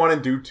it Doom 1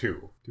 and Doom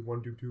 2. Doom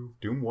 1, Doom 2.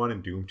 Doom 1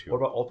 and Doom 2. What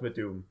about Ultimate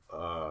Doom?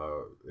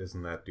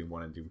 Isn't that Doom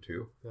 1 and Doom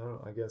 2?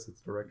 No, I guess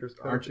it's director's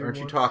cut. Aren't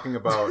you talking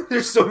about?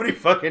 There's so many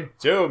fucking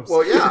Dooms.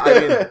 Well, yeah, I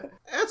mean,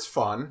 it's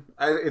fun.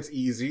 It's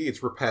easy.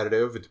 It's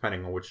repetitive,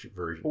 depending on which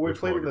version. Well, we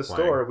played in the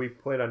store. We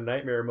played on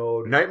Nightmare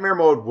Mode. Nightmare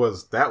Mode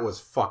was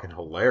fucking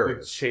hilarious.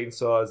 With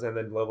chainsaws, and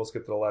then levels get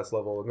to the last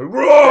level. And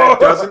that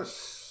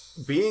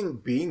doesn't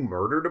being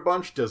murdered a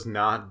bunch does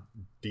not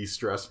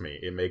de-stress me.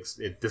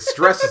 It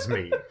distresses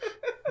me.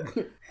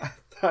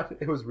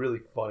 It was really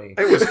funny.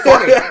 It was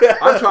funny.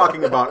 I'm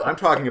talking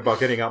about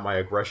getting out my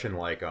aggression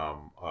like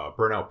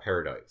Burnout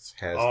Paradise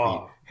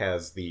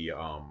has the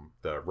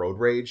road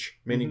rage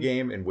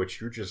minigame in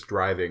which you're just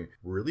driving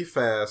really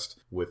fast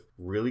with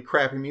really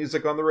crappy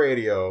music on the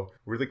radio,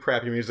 really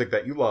crappy music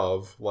that you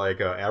love, like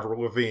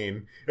Avril Lavigne,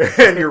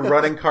 and you're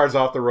running cars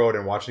off the road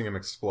and watching them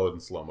explode in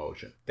slow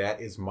motion.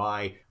 That is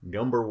my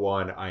number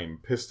one. I'm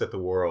pissed at the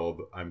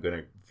world. I'm going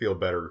to feel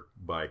better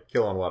by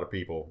killing a lot of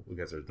people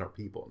because there's no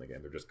people in the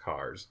game. They're just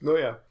cars. Oh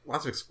yeah.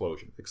 Lots of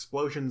explosions.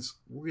 Explosions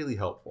really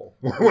helpful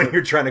when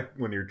you're trying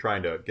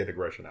to get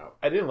aggression out.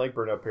 I didn't like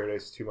Burnout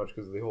Paradise too much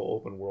because of the whole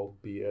open world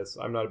BS.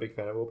 I'm not a big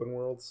fan of open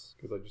worlds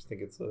because I just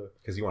think it's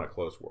because you want a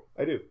closed world.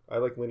 I do. I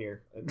like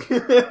linear.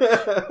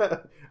 I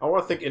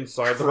want to think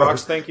inside the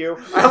rocks. Thank you.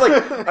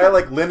 I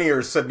like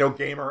linear. Said no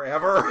gamer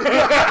ever.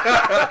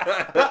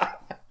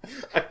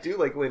 I do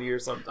like linear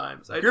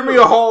sometimes. Give me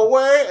a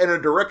hallway and a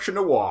direction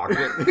to walk.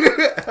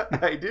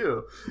 I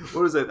do.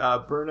 What is it?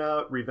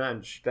 Burnout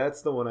Revenge.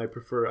 That's the one I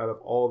prefer out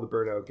of all the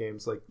Burnout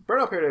games. Like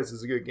Burnout Paradise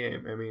is a good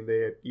game. I mean,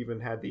 they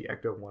even had the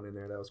Ecto one in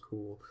there. That was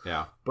cool.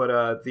 Yeah. But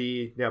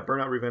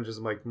Burnout Revenge is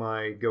like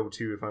my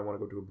go-to if I want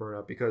to go to a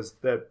Burnout because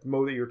that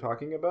mode that you're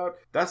talking about,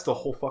 that's the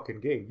whole fucking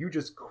game. You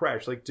just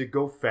crash. Like to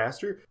go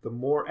faster, the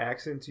more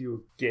accidents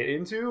you get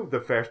into, the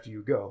faster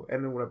you go.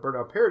 And then when I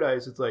Burnout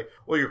Paradise, it's like,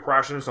 well, you're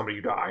crashing into somebody,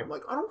 you die. I'm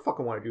like, I don't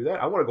fucking want to do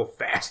that. I want to go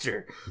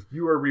faster.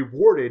 You are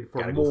rewarded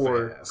for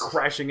more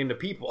crashing into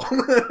people.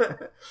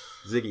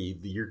 Ziggy,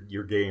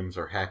 your games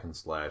are hack and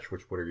slash.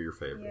 What are your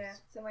favorites? Yeah,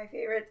 so my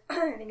favorite,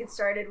 I think it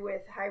started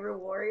with Hyrule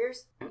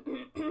Warriors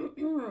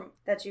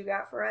that you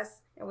got for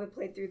us, and we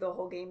played through the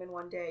whole game in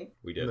one day.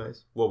 We did.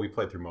 Nice. Well, we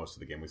played through most of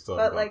the game. We still.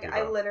 But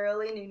I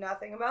literally knew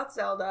nothing about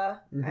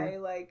Zelda.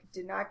 Mm-hmm. I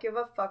did not give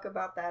a fuck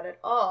about that at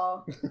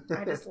all.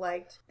 I just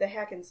liked the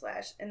hack and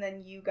slash, and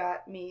then you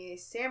got me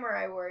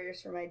Samurai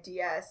Warriors for my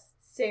DS.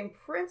 Same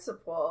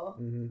principle.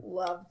 Mm-hmm.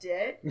 Loved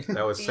it.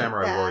 That was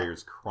Samurai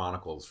Warriors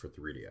Chronicles for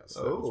 3DS.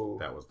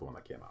 That was the one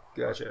that came out.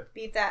 Gotcha.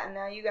 Beat that, and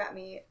now you got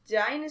me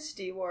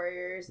Dynasty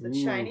Warriors, the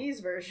Chinese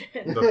version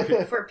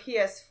for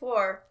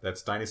PS4.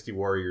 That's Dynasty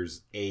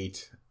Warriors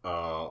 8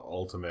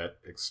 Ultimate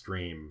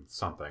Extreme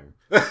something.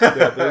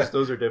 Yeah,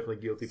 those are definitely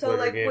guilty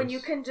pleasure games. So when you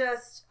can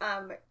just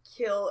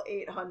kill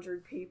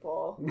 800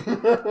 people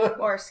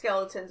or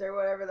skeletons or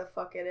whatever the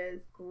fuck it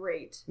is,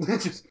 great.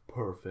 Just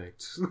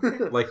perfect.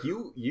 Like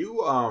you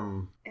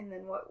and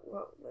then what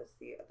was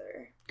the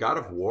other? God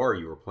of War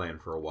you were playing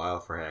for a while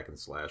for hack and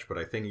slash, but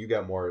I think you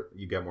got more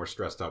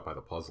stressed out by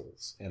the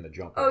puzzles and the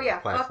jumping. Oh yeah,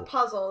 fuck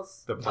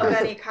puzzles of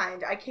any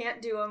kind. I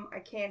can't do them. I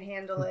can't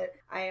handle it.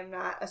 I am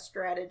not a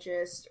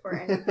strategist or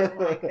anything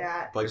like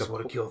that. I just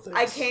want to kill things.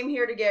 I came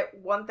here to get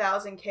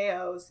 1,000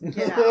 KOs.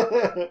 Get out.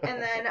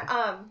 And then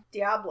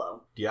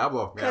Diablo.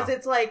 Because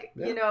it's like,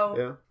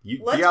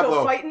 let's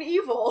go fight an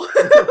evil.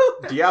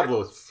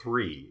 Diablo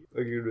 3.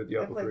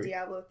 I played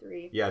Diablo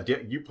 3. Yeah,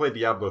 you played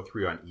Diablo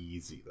 3 on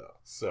easy though.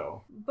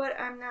 So But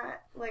I'm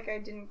not, like, I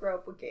didn't grow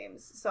up with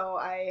games, so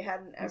I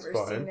hadn't ever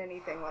seen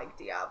anything like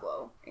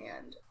Diablo,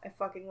 and I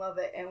fucking love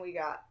it, and we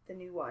got the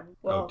new one.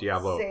 Well,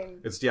 Diablo.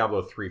 Same. It's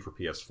Diablo 3 for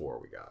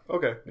PS4 we got.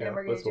 Okay. Yeah, and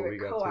we're going to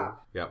do a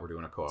co-op. Yeah, we're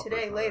doing a co-op.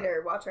 Today,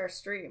 later, watch our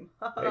stream.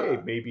 Hey,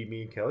 maybe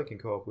me and Kelly can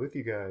co-op with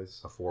you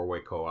guys. A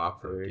 4-way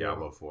co-op for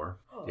Diablo 4.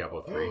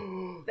 Diablo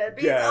 3. That'd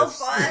be so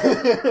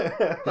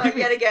fun. But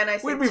yet again, I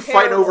say we'd be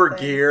fighting over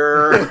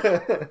gear.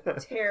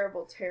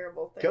 Terrible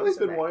things. Kelly's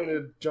been wanting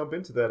to jump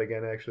into that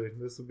again, actually.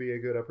 This will be a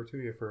good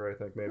opportunity for her, I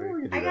think,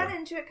 maybe. I got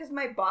into it because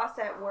my boss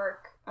at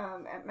work,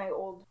 at my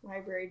old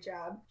library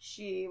job,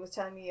 she was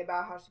telling me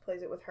about how she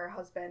plays it with her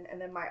husband,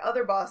 and then my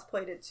other boss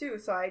played it too,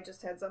 so I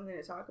just had something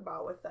to talk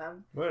about with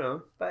them.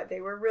 Well, but they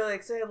were really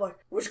excited, like,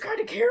 which kind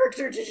of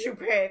character did you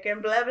pick?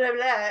 And blah, blah,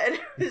 blah. And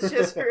it was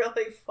just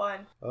really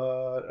fun.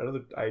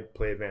 I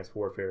play Advanced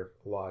Warfare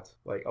a lot.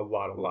 Like, a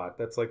lot.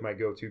 That's like my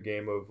go-to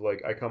game of,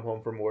 like, I come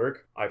home from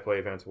work, I play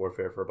Advanced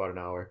Warfare for about an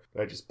hour.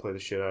 I just play the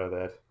shit out of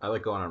that. I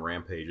like going on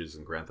rampages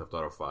in Grand Theft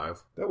Auto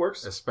 5. That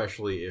works.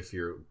 Especially if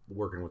you're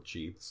working with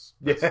cheats.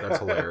 That's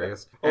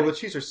hilarious. Oh, the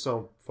cheats are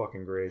so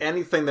fucking great.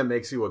 Anything that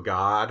makes you a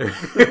god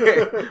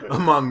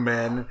among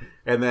men.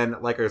 And then,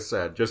 like I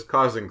said, just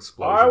causing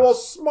explosions. I will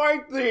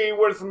smite thee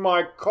with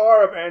my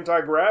car of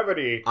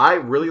anti-gravity. I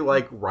really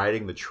like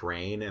riding the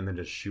train and then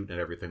just shooting at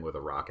everything with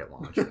a rocket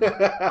launcher.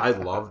 I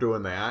love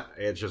doing that.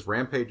 It's just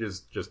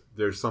rampages. Just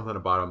there's something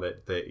about them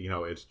that you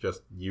know. It's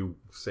just you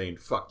saying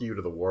 "fuck you"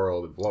 to the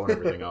world and blowing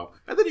everything up,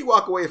 and then you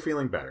walk away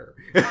feeling better.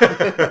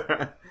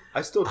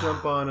 I still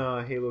jump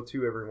on Halo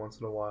 2 every once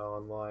in a while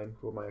online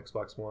with my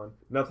Xbox One.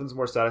 Nothing's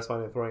more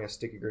satisfying than throwing a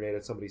sticky grenade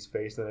at somebody's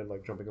face and then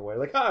like jumping away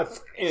like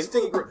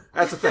sticky.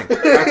 That's the thing.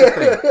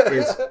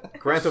 Is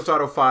Grand Theft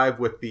Auto 5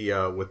 with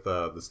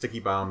the sticky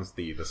bombs,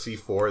 the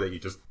C4 that you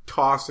just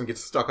toss and get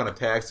stuck on a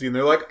taxi, and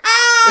they're like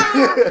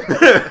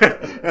ah,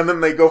 and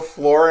then they go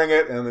flooring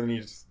it, and then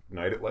you just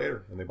ignite it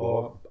later, and they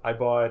blow up. I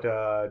bought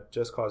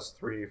Just Cause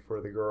 3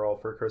 for the girl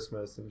for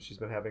Christmas, and she's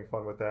been having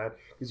fun with that.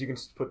 Because you can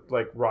put,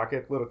 like,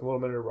 little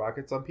miniature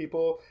rockets on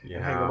people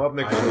and hang them up.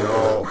 And I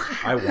know.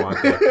 I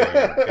want that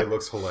game. It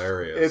looks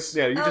hilarious.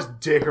 You just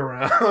dig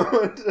around.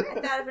 I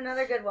thought of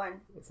another good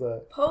one. What's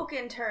that?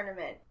 Pokken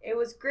tournament. It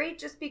was great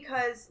just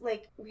because,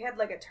 like, we had,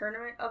 like, a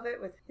tournament of it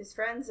with his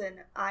friends, and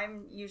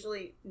I'm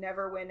usually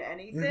never win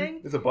anything.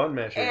 It's a button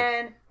masher.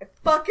 And I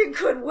fucking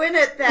could win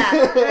at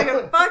that. I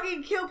could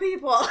fucking kill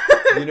people.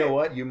 You know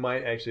what? You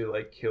might actually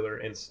like Killer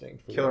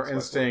Instinct. Killer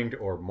Instinct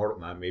or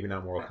maybe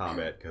not Mortal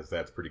Kombat, because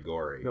that's pretty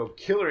gory. No,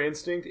 Killer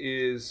Instinct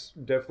is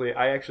definitely...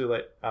 I actually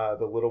let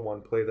the little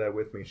one play that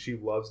with me. She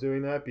loves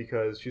doing that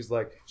because she's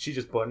like... She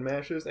just button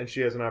mashes, and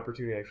she has an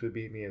opportunity to actually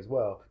beat me as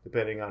well,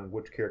 depending on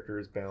which character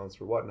is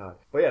balanced or whatnot.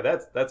 But yeah,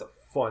 that's a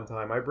fun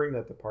time. I bring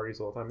that to parties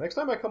all the time. Next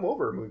time I come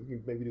over, we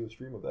can maybe do a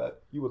stream of that.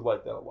 You would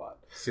like that a lot.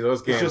 See,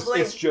 those games...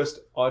 It's just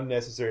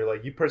unnecessary.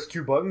 Like, you press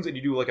 2 buttons and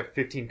you do like a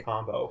 15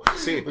 combo.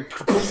 See, those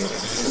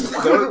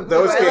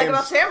games... I like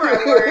about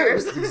Samurai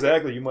Warriors.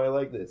 Exactly, you might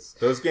like this.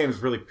 Those games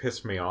really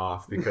piss me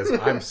off because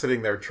I'm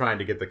sitting there trying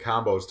to get the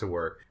combos to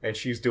work, and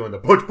she's doing the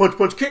punch, punch,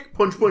 punch, kick,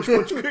 punch, punch,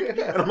 punch, kick,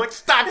 and I'm like,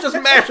 stop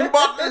just mashing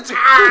buttons!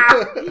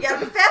 Ah! You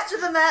gotta be faster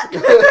than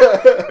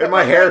that. And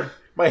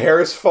my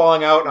hair is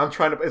falling out, and I'm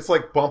trying to... It's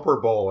like bumper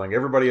bowling.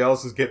 Everybody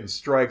else is getting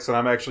strikes, and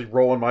I'm actually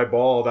rolling my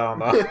ball down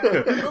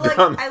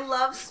the... I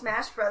love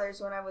Smash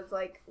Brothers when I was,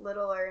 like,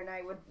 littler, and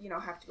I would,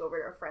 have to go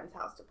over to a friend's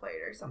house to play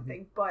it or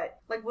something. Mm-hmm. But,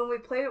 like, when we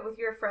play it with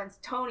your friends,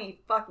 Tony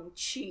fucking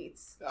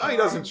cheats. Oh, he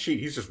doesn't cheat.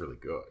 He's just really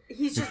good.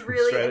 He's just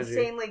really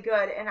insanely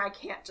good, and I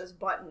can't just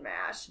button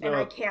mash, and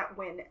I can't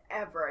win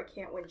ever. I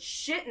can't win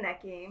shit in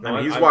that game.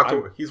 I mean,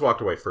 he's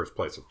walked away first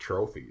place with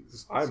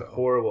trophies. I'm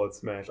horrible at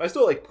Smash. I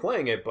still like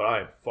playing it, but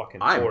I'm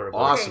fucking horrible.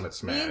 Awesome at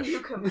Smash. Me and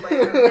you can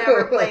play. I'm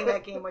never playing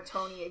that game with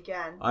Tony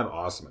again. I'm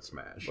awesome at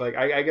Smash. Like,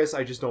 I guess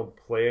I just don't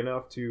play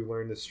enough to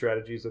learn the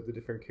strategies of the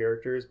different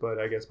characters, but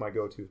I guess my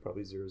go-to is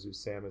probably Zero Zoo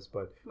Samus,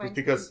 but mine's just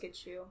because...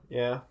 Pikachu.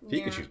 Yeah.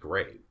 Pikachu's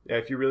great. Yeah,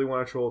 if you really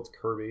want to troll, it's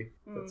Kirby.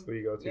 That's what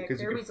you go to. Yeah,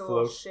 Kirby's you can a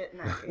little shit in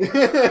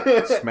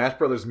that game. Smash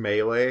Brothers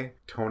Melee,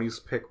 Tony's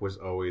pick was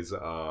always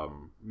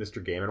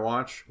Mr. Game &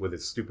 Watch with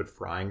his stupid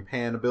frying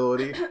pan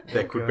ability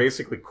that could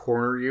basically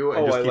corner you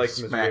and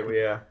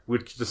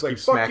would just keep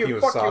smacking you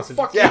with sausage.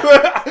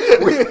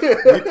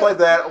 We played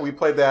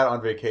that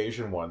on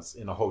vacation once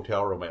in a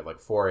hotel room at like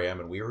 4 a.m.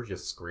 and we were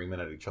just screaming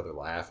at each other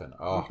laughing.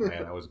 Oh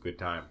man, that was a good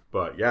time.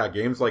 But yeah,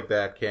 games like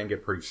that can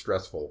get pretty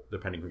stressful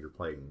depending who you're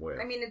playing with.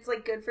 I mean, it's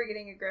like good for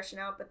getting aggression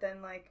out, but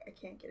then like I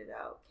can't get it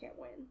out, can't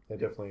win. Yeah,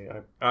 definitely.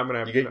 I'm gonna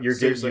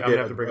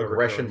have to bring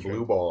aggression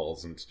blue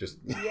balls and it's just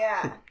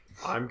yeah.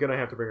 I'm gonna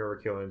have to bring over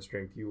Killer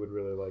Instinct. You would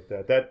really like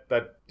that.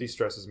 That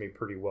de-stresses me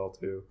pretty well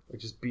too. Like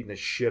just beating the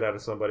shit out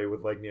of somebody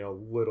with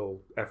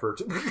little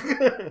effort.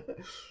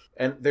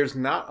 And there's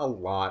not a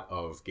lot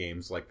of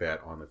games like that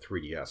on the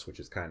 3DS, which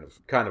is kind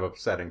of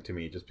upsetting to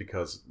me, just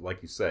because,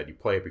 like you said, you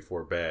play it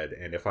before bed,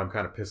 and if I'm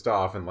kind of pissed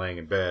off and laying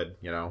in bed,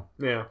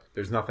 yeah,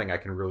 there's nothing I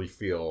can really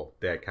feel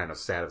that kind of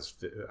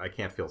I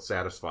can't feel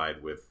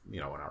satisfied with, an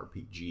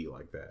RPG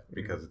like that,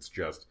 because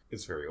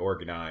it's very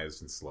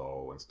organized and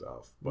slow and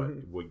stuff.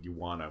 But what you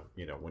want to,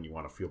 when you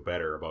want to feel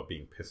better about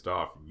being pissed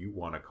off, you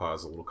want to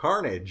cause a little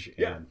carnage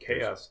and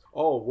chaos.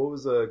 Oh, what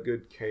was a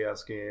good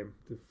chaos game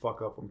to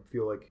fuck up and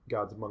feel like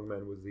Gods Among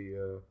Men was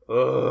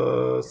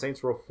the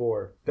Saints Row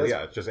 4.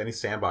 Just any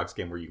sandbox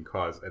game where you can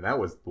cause, and that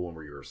was the one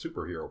where you were a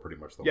superhero pretty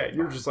much the whole time.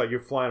 You're just you're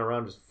flying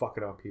around just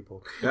fucking up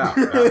people. Yeah,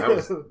 that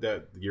was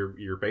that.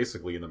 You're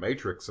basically in the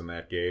Matrix in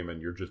that game,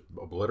 and you're just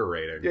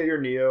obliterating. Yeah,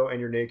 you're Neo, and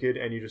you're naked,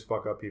 and you just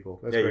fuck up people.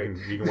 That's great.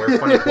 You can wear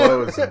funny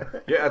clothes. And,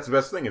 that's the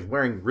best thing, is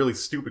wearing really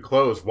stupid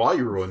clothes while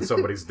you ruin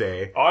somebody's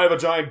day. I have a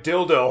giant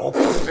dildo.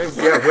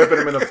 Whipping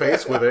him in the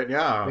face with it.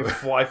 Yeah, they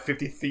fly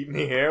 50 feet in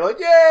the air,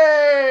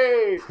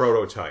 yay!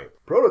 Prototype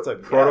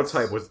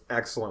was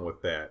excellent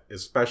with that,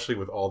 especially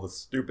with all the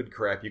stupid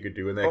crap you could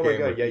do in that game.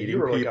 God, eating you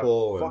were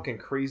people, like a fucking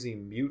crazy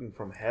mutant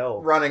from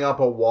hell, running up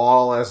a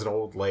wall as an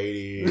old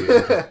lady.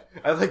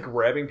 I like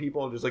grabbing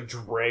people and just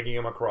dragging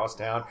them across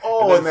town.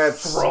 And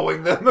that's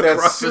throwing them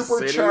across the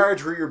city. That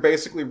supercharge where you're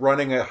basically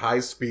running at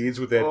high speeds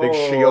with that big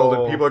shield,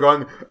 and people are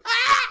going.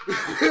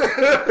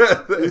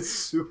 It's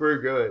super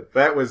good.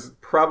 That was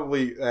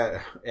probably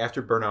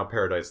after Burnout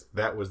Paradise.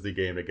 That was the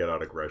game to get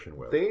out aggression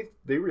with.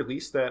 They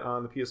released that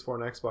on the PS4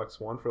 and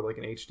Xbox One for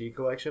an HD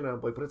collection. And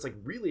I'm like, but it's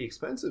really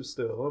expensive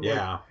still.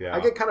 Yeah. I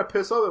get kind of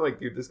pissed off. Like,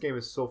 dude, this game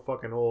is so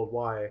fucking old.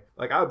 Why?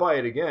 Like, I'd buy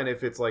it again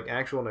if it's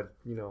actual and a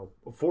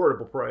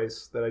affordable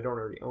price that I don't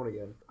already own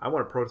again. I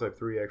want a Prototype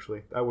 3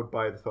 actually. I would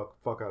buy the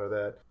fuck out of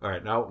that. All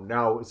right,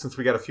 now since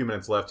we got a few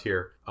minutes left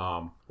here,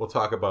 we'll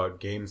talk about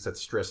games that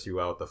stress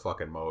you out the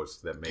fucking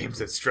most. Games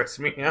that stress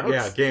me out.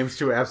 Yeah, games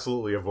to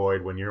absolutely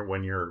avoid when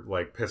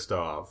you're pissed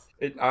off.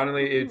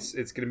 Honestly,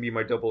 it's going to be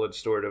my double-edged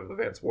sword of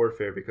Advanced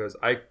Warfare, because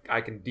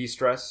I can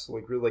de-stress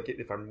really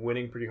if I'm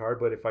winning pretty hard,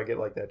 but if I get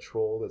that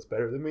troll that's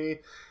better than me,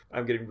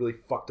 I'm getting really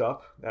fucked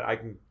up, that I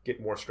can get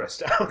more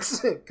stressed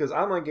out. Because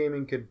online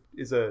gaming could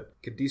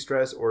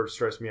de-stress or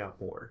stress me out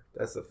more.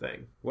 That's the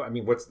thing. Well, I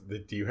mean,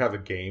 do you have a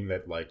game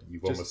that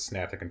you've almost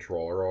snapped a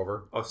controller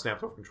over? Oh,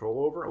 snapped a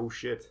controller over? Oh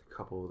shit, a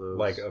couple of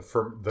those.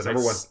 For the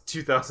number one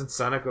 2000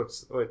 Sonic.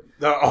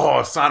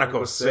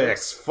 Sonic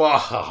 06.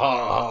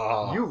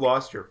 Fuck. You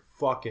lost your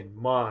fucking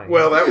mind.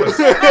 Well, that was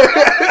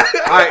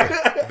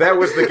that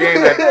was the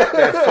game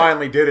that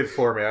finally did it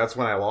for me. That's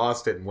when I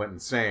lost it and went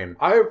insane.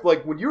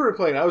 When you were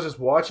playing, I was just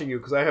watching you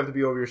because I have to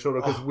be over your shoulder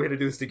because we had to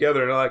do this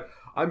together, and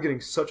I'm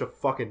getting such a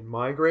fucking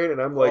migraine,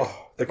 and I'm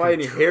if I had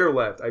any hair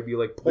left, I'd be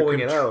pulling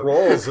it out. The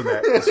controls in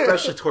that,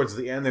 especially towards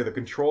the end there, the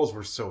controls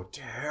were so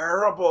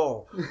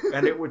terrible,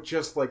 and it would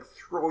just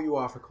throw you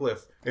off a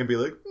cliff and be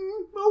like,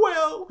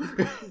 oh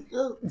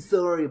well,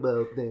 sorry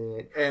about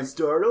that, and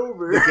start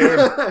over.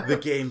 The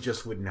game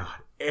just would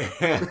not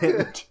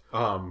end.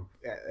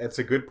 That's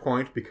a good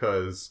point,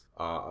 because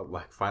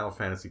Final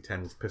Fantasy X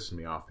was pissing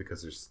me off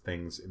because there's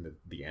things in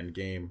the end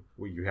game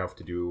where you have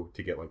to do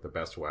to get the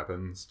best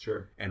weapons.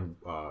 Sure. And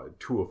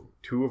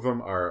two of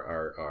them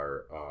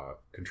are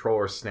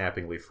controller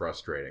snappingly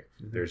frustrating.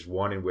 Mm-hmm. There's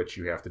one in which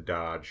you have to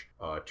dodge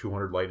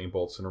 200 lightning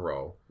bolts in a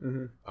row.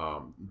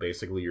 Mm-hmm.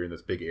 Basically, you're in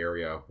this big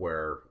area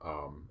where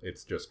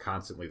it's just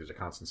there's a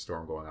constant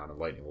storm going on, and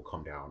lightning will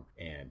come down,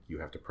 and you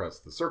have to press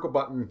the circle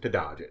button to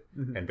dodge it.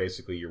 Mm-hmm. And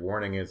basically, your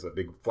warning is a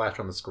big flash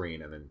on the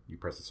screen, and then you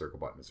press the circle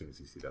button as soon as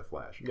you see that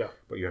flash. Yeah.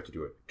 But you have to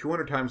do it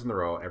 200 times in a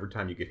row. Every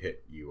time you get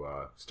hit, you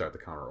start the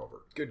counter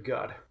over. Good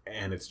God.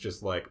 And it's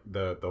just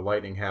the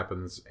lightning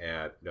happens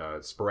at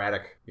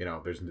sporadic.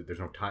 There's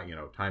no time.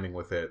 Timing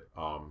with it.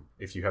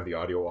 If you have the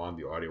audio on,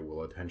 the audio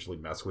will intentionally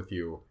mess with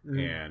you,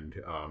 and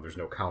there's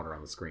no counter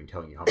on the screen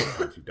telling you how many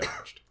times you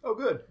dodged. Oh,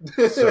 good.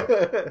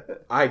 So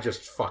I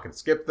just fucking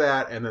skipped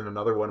that, and then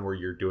another one where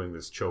you're doing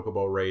this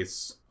chocobo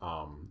race.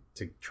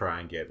 To try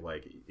and get it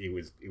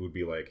would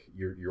be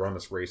you're on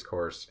this race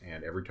course,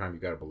 and every time you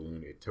got a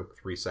balloon, it took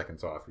 3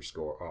 seconds off your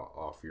score,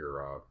 off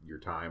your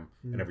time,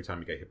 and every time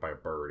you got hit by a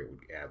bird, it would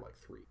add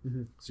 3.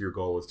 Mm-hmm. So your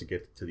goal is to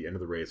get to the end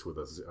of the race with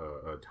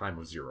a time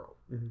of 0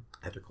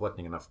 after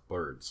collecting enough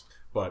birds.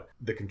 But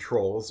the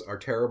controls are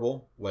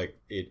terrible.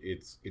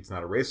 It's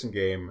not a racing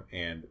game,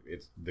 and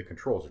the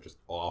controls are just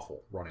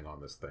awful running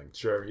on this thing.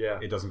 Sure, yeah.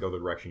 It doesn't go the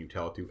direction you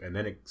tell it to, and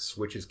then it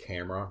switches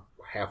camera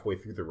halfway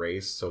through the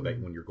race, so that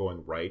when you're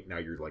going now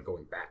you're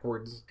going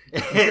backwards.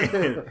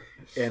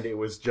 And it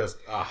was just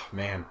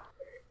man.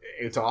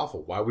 It's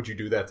awful. Why would you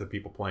do that to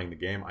people playing the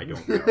game? I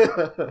don't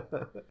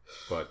know.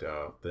 But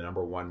the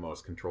number one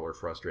most controller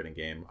frustrating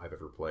game I've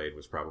ever played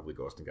was probably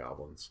Ghosts and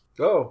Goblins.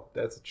 Oh,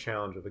 that's a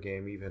challenge of a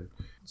game even.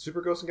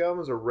 Super Ghosts and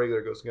Goblins or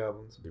regular Ghosts and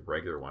Goblins? The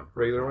regular one.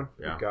 Regular one?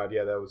 Yeah. Oh, God,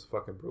 yeah, that was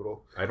fucking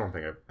brutal. I don't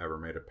think I've ever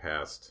made it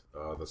past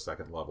the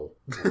second level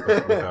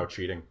without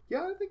cheating.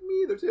 Yeah, I think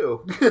me either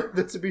too.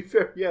 To be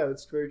fair, yeah,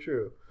 that's very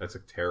true. That's a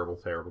terrible,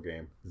 terrible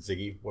game.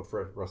 Ziggy, what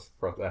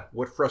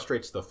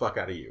frustrates the fuck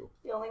out of you?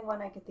 The only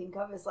one I could think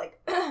of is like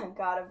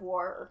God of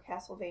War or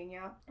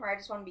Castlevania, where I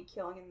just want to be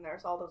killing and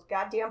there's all those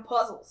goddamn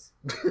puzzles.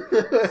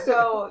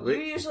 So you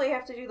usually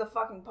have to do the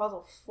fucking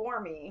puzzle for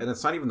me. And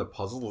it's not even the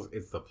puzzle,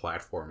 it's the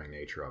platforming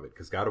nature of it,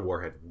 because God of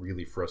War had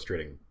really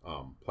frustrating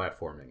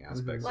platforming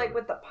aspects. Like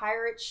with the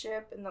pirate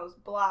ship and those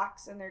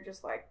blocks, and they're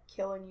just like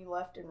killing you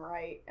left and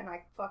right, and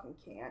I fucking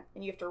can't.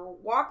 And you have to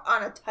walk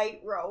on a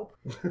tightrope.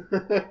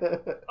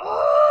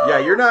 Yeah,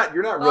 you're not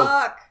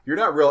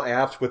real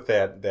apt with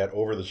that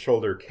over the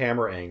shoulder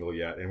camera angle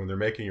yet. And when they're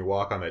making you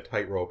walk on that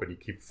tightrope and you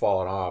keep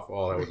falling off,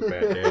 oh, that was a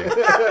bad day.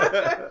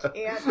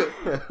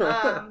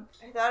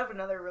 I thought of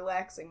another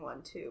relaxing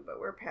one too, but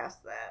we're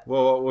past that.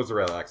 Well, what was the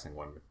relaxing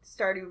one?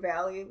 Stardew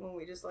Valley, when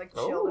we just like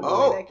chilled and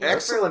played that game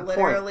excellent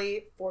for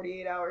literally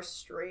 48 hours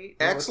straight.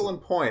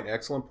 Excellent point.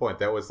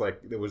 That was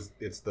like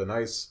it's the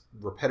nice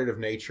repetitive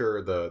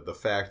nature, the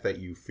fact that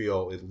you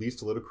feel at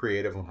least a little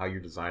creative on how you're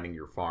designing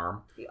your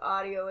farm. The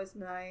audio is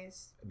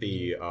nice.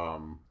 The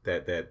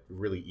that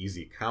really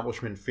easy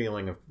accomplishment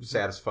feeling of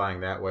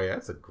satisfying that way.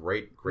 That's a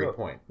great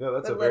point. No,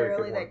 that's but a very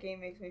literally good one. that game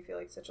makes me feel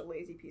like such a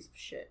lazy piece of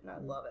shit, and I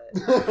love it.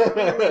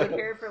 We lived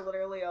here for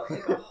literally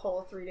a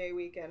whole 3-day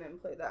weekend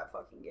and played that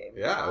fucking game.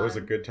 Yeah, it was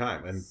a good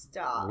time. And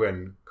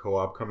when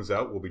co-op comes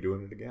out, we'll be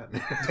doing it again.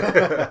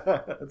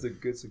 That's a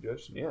good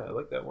suggestion. Yeah, I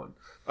like that one.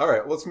 All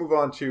right, let's move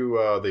on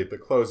to the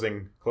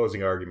closing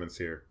arguments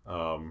here.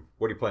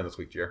 What are you playing this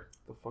week, Jer?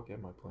 The fuck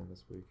am I playing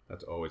this week?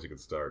 That's always a good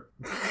start.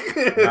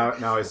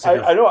 now I see.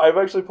 I know. I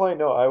was playing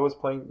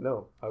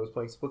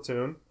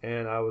Splatoon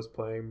and I was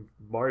playing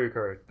Mario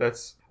Kart.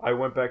 I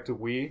went back to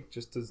Wii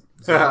just to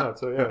zone out.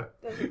 So yeah,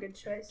 that's a good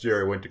choice.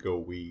 Jerry went to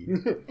go Wii.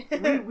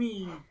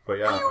 Wii. But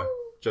yeah.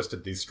 Just to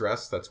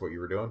de-stress, that's what you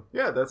were doing?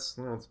 Yeah, it's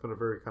been a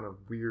very kind of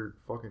weird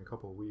fucking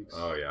couple of weeks.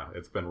 Oh yeah,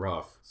 it's been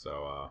rough.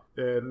 So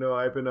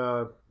I've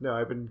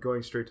been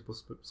going straight to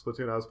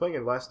Splatoon. I was playing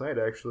it last night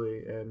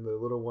actually, and the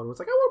little one was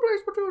like, "I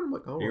want to play Splatoon." I'm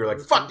like, "Oh." You were like,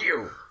 "Fuck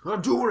you!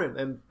 I'm doing it,"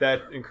 and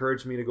that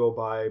encouraged me to go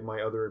buy my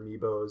other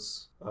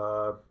amiibos,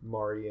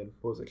 Mari and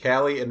what was it?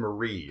 Callie and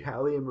Marie.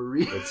 Callie and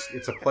Marie.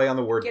 It's a play on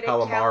the word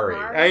calamari.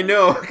 I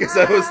know, because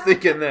I was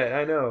thinking that.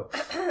 I know.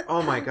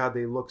 Oh my god,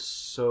 they look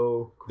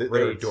so great.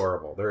 They're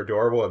adorable. They're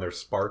adorable and they're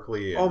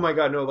sparkly. And... Oh my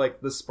god, no!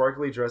 Like the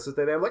sparkly dresses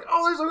that they have. Like,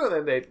 oh, they're so good.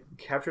 And they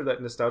captured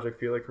that nostalgic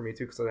feeling for me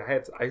too, because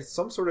I had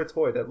some sort of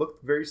toy that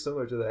looked very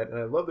similar to that, and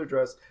I love their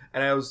dress.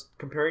 And I was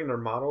comparing their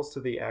models to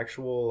the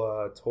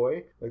actual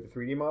toy, like the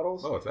 3D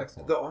models. Oh, it's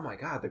excellent. Oh my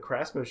god, the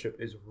craftsmanship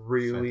is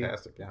really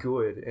fantastic, yeah.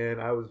 good,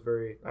 and I was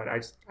very.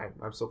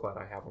 I'm so glad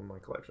I have them in my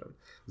collection.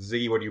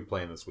 Z, what are you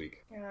playing this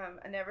week?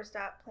 I never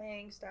stopped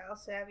playing Style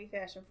Savvy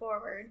Fashion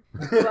Forward,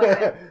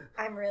 but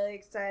I'm really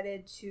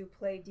excited to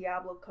play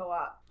Diablo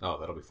co-op. Oh,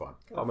 that'll be fun.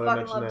 I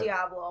fucking love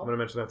Diablo. I'm gonna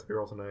mention that to the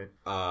girl tonight.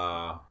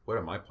 What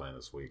am I playing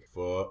this week?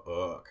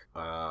 Fuck.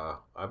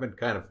 I've been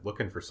kind of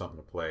looking for something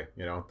to play.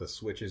 You know, the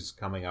Switch is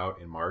coming out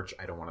in March.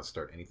 I don't want to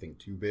start anything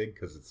too big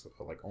because it's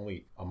like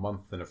only a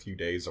month and a few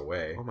days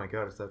away. Oh my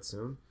god, is that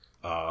soon?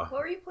 What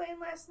were you playing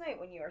last night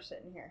when you were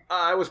sitting here?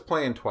 I was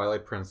playing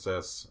Twilight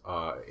Princess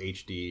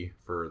HD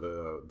for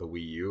the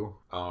Wii U.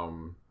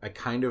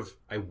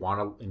 I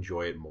want to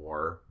enjoy it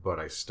more, but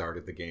I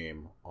started the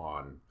game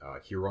on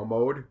hero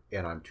mode,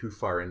 and I'm too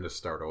far in to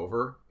start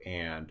over,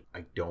 and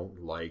I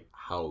don't like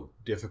how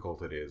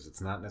difficult it is. It's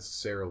not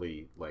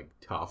necessarily like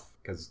tough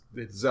because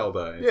it's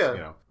Zelda, you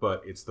know,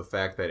 but it's the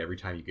fact that every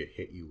time you get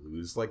hit, you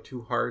lose like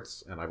 2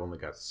 hearts, and I've only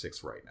got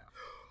 6 right now.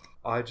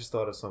 I just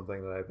thought of something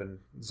that I've been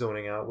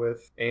zoning out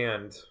with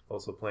and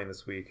also playing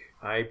this week.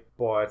 I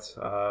bought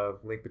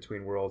Link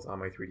Between Worlds on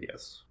my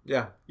 3DS.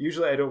 Yeah.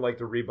 Usually I don't like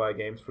to rebuy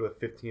games for the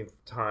 15th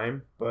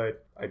time,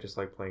 but I just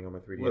like playing on my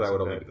 3DS. Well, that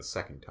would only be the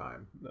second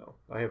time. No.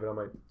 I have it on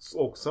my...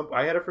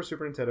 I had it for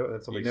Super Nintendo and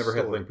then somebody... You never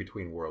had Link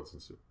Between Worlds in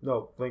Super...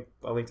 No,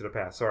 A Link to the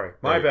Past. Sorry.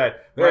 My bad.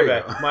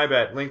 My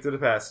bad. Link to the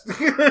Past.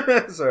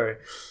 Sorry.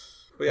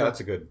 But yeah, that's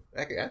a good...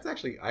 That's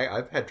actually...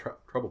 I've had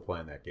trouble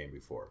playing that game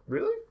before.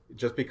 Really?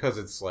 Just because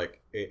it's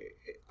like...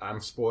 I'm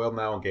spoiled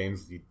now in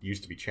games that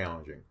used to be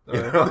challenging.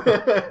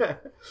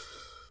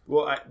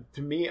 Well,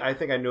 to me, I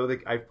think I know that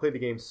I've played the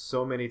game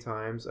so many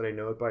times and I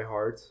know it by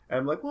heart. And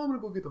I'm like, well, I'm going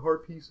to go get the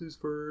heart pieces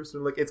first.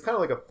 And like, it's kind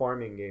of like a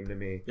farming game to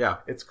me. Yeah.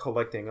 It's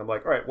collecting. I'm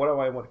like, all right, what do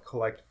I want to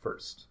collect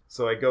first?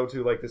 So I go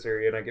to like this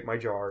area and I get my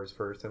jars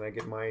first and I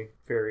get my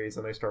fairies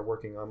and I start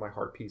working on my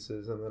heart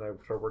pieces and then I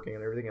start working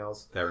on everything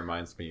else. That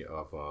reminds me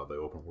of the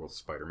open world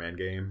Spider-Man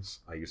games.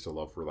 I used to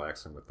love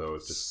relaxing with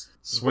those. Just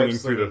swinging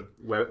through the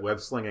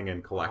web slinging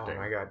and collecting. Oh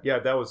my god. Yeah,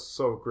 that was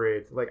so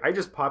great. Like, I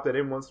just popped it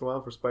in once in a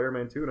while for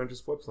Spider-Man 2 and I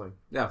just web slinging. sling.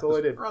 Yeah, that's all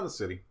I did. Around the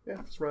city.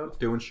 Yeah, just run.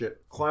 Doing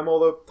shit. Climb all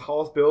the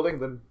tallest building,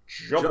 then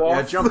jump off.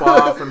 Yeah, jump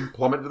off and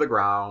plummet to the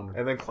ground.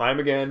 And then climb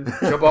again,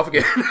 jump off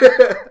again.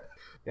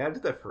 Yeah, I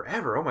did that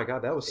forever. Oh my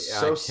god, that was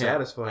so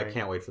satisfying. I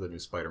can't wait for the new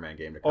Spider-Man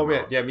game to come out. Oh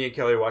man, yeah, me and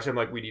Kelly are watching. I'm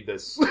like, we need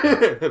this.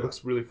 It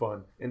looks really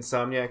fun.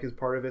 Insomniac is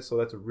part of it, so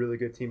that's a really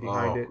good team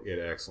behind it.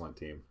 Yeah, excellent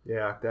team.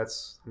 Yeah,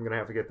 I'm gonna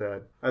have to get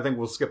that. I think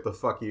we'll skip the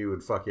fuck you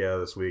and fuck yeah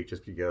this week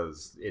just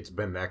because it's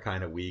been that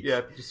kind of week.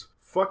 Yeah, just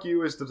fuck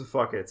you is the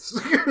fuck it's.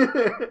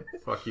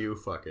 Fuck you,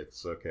 fuck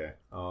it's. Okay.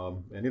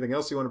 Anything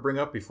else you want to bring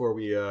up before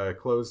we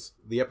close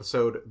the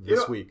episode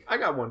this week? I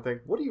got one thing.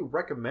 What do you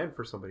recommend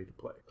for somebody to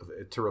play?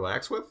 To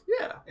relax with?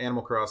 Yeah.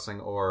 Animal Crossing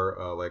or,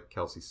 like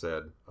Kelsey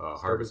said,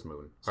 Harvest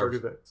Moon.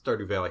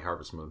 Stardew Valley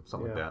Harvest Moon.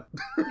 Something like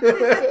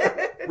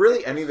that.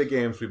 Really, any of the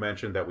games we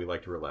mentioned that we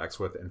like to relax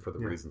with and for the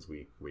reasons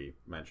we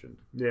mentioned.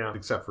 Yeah.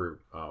 Except for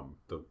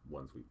the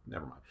ones we...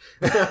 Never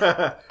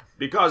mind.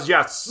 Because,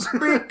 yes.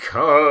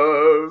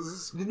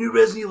 Because... The new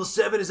Resident Evil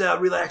 7 is out.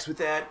 Relax with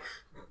that.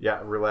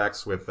 Yeah,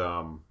 relax with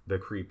the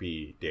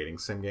creepy dating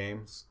sim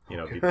games. You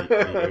know,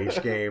 the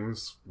age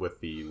games with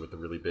the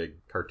really big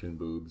cartoon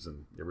boobs,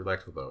 and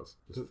relax with those.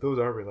 Those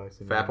are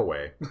relaxing. Fap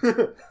away.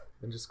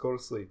 And just go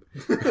to sleep.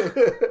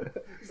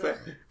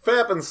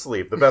 Fap and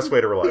sleep, the best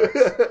way to relax.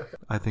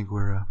 I think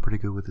we're pretty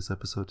good with this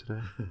episode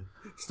today.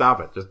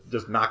 Stop it.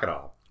 Just knock it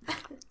off.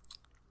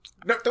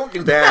 No, don't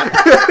do that.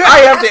 I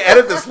have to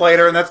edit this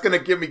later, and that's going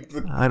to give me...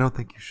 I don't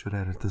think you should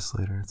edit this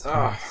later. It's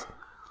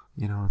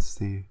you know, it's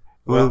the...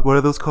 What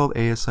are those called?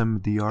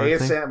 ASMR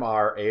thing?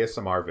 ASMR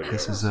videos.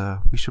 This is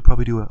we should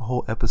probably do a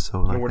whole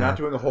episode like that. No, we're not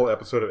doing a whole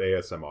episode of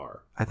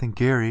ASMR. I think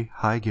Gary,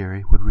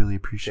 would really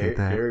appreciate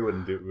that. Gary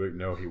wouldn't do...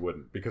 No, he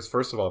wouldn't. Because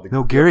first of all...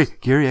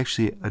 Gary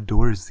actually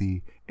adores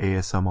the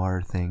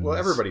ASMR thing. Well,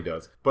 everybody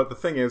does. But the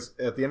thing is,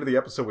 at the end of the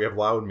episode, we have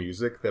loud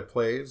music that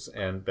plays,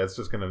 and that's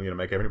just going to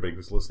make everybody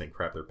who's listening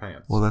crap their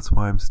pants. Well, that's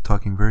why I'm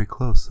talking very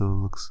close, so it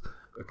looks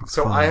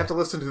so fun. I have to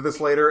listen to this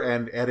later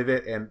and edit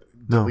it and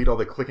delete all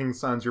the clicking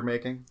sounds you're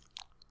making?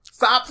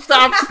 Stop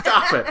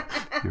it!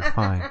 You're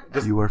fine.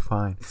 You are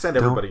fine. Send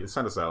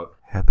us out.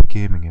 Happy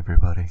gaming,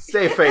 everybody.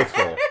 Stay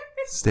faithful.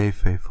 Stay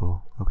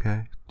faithful,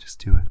 okay? Just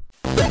do it.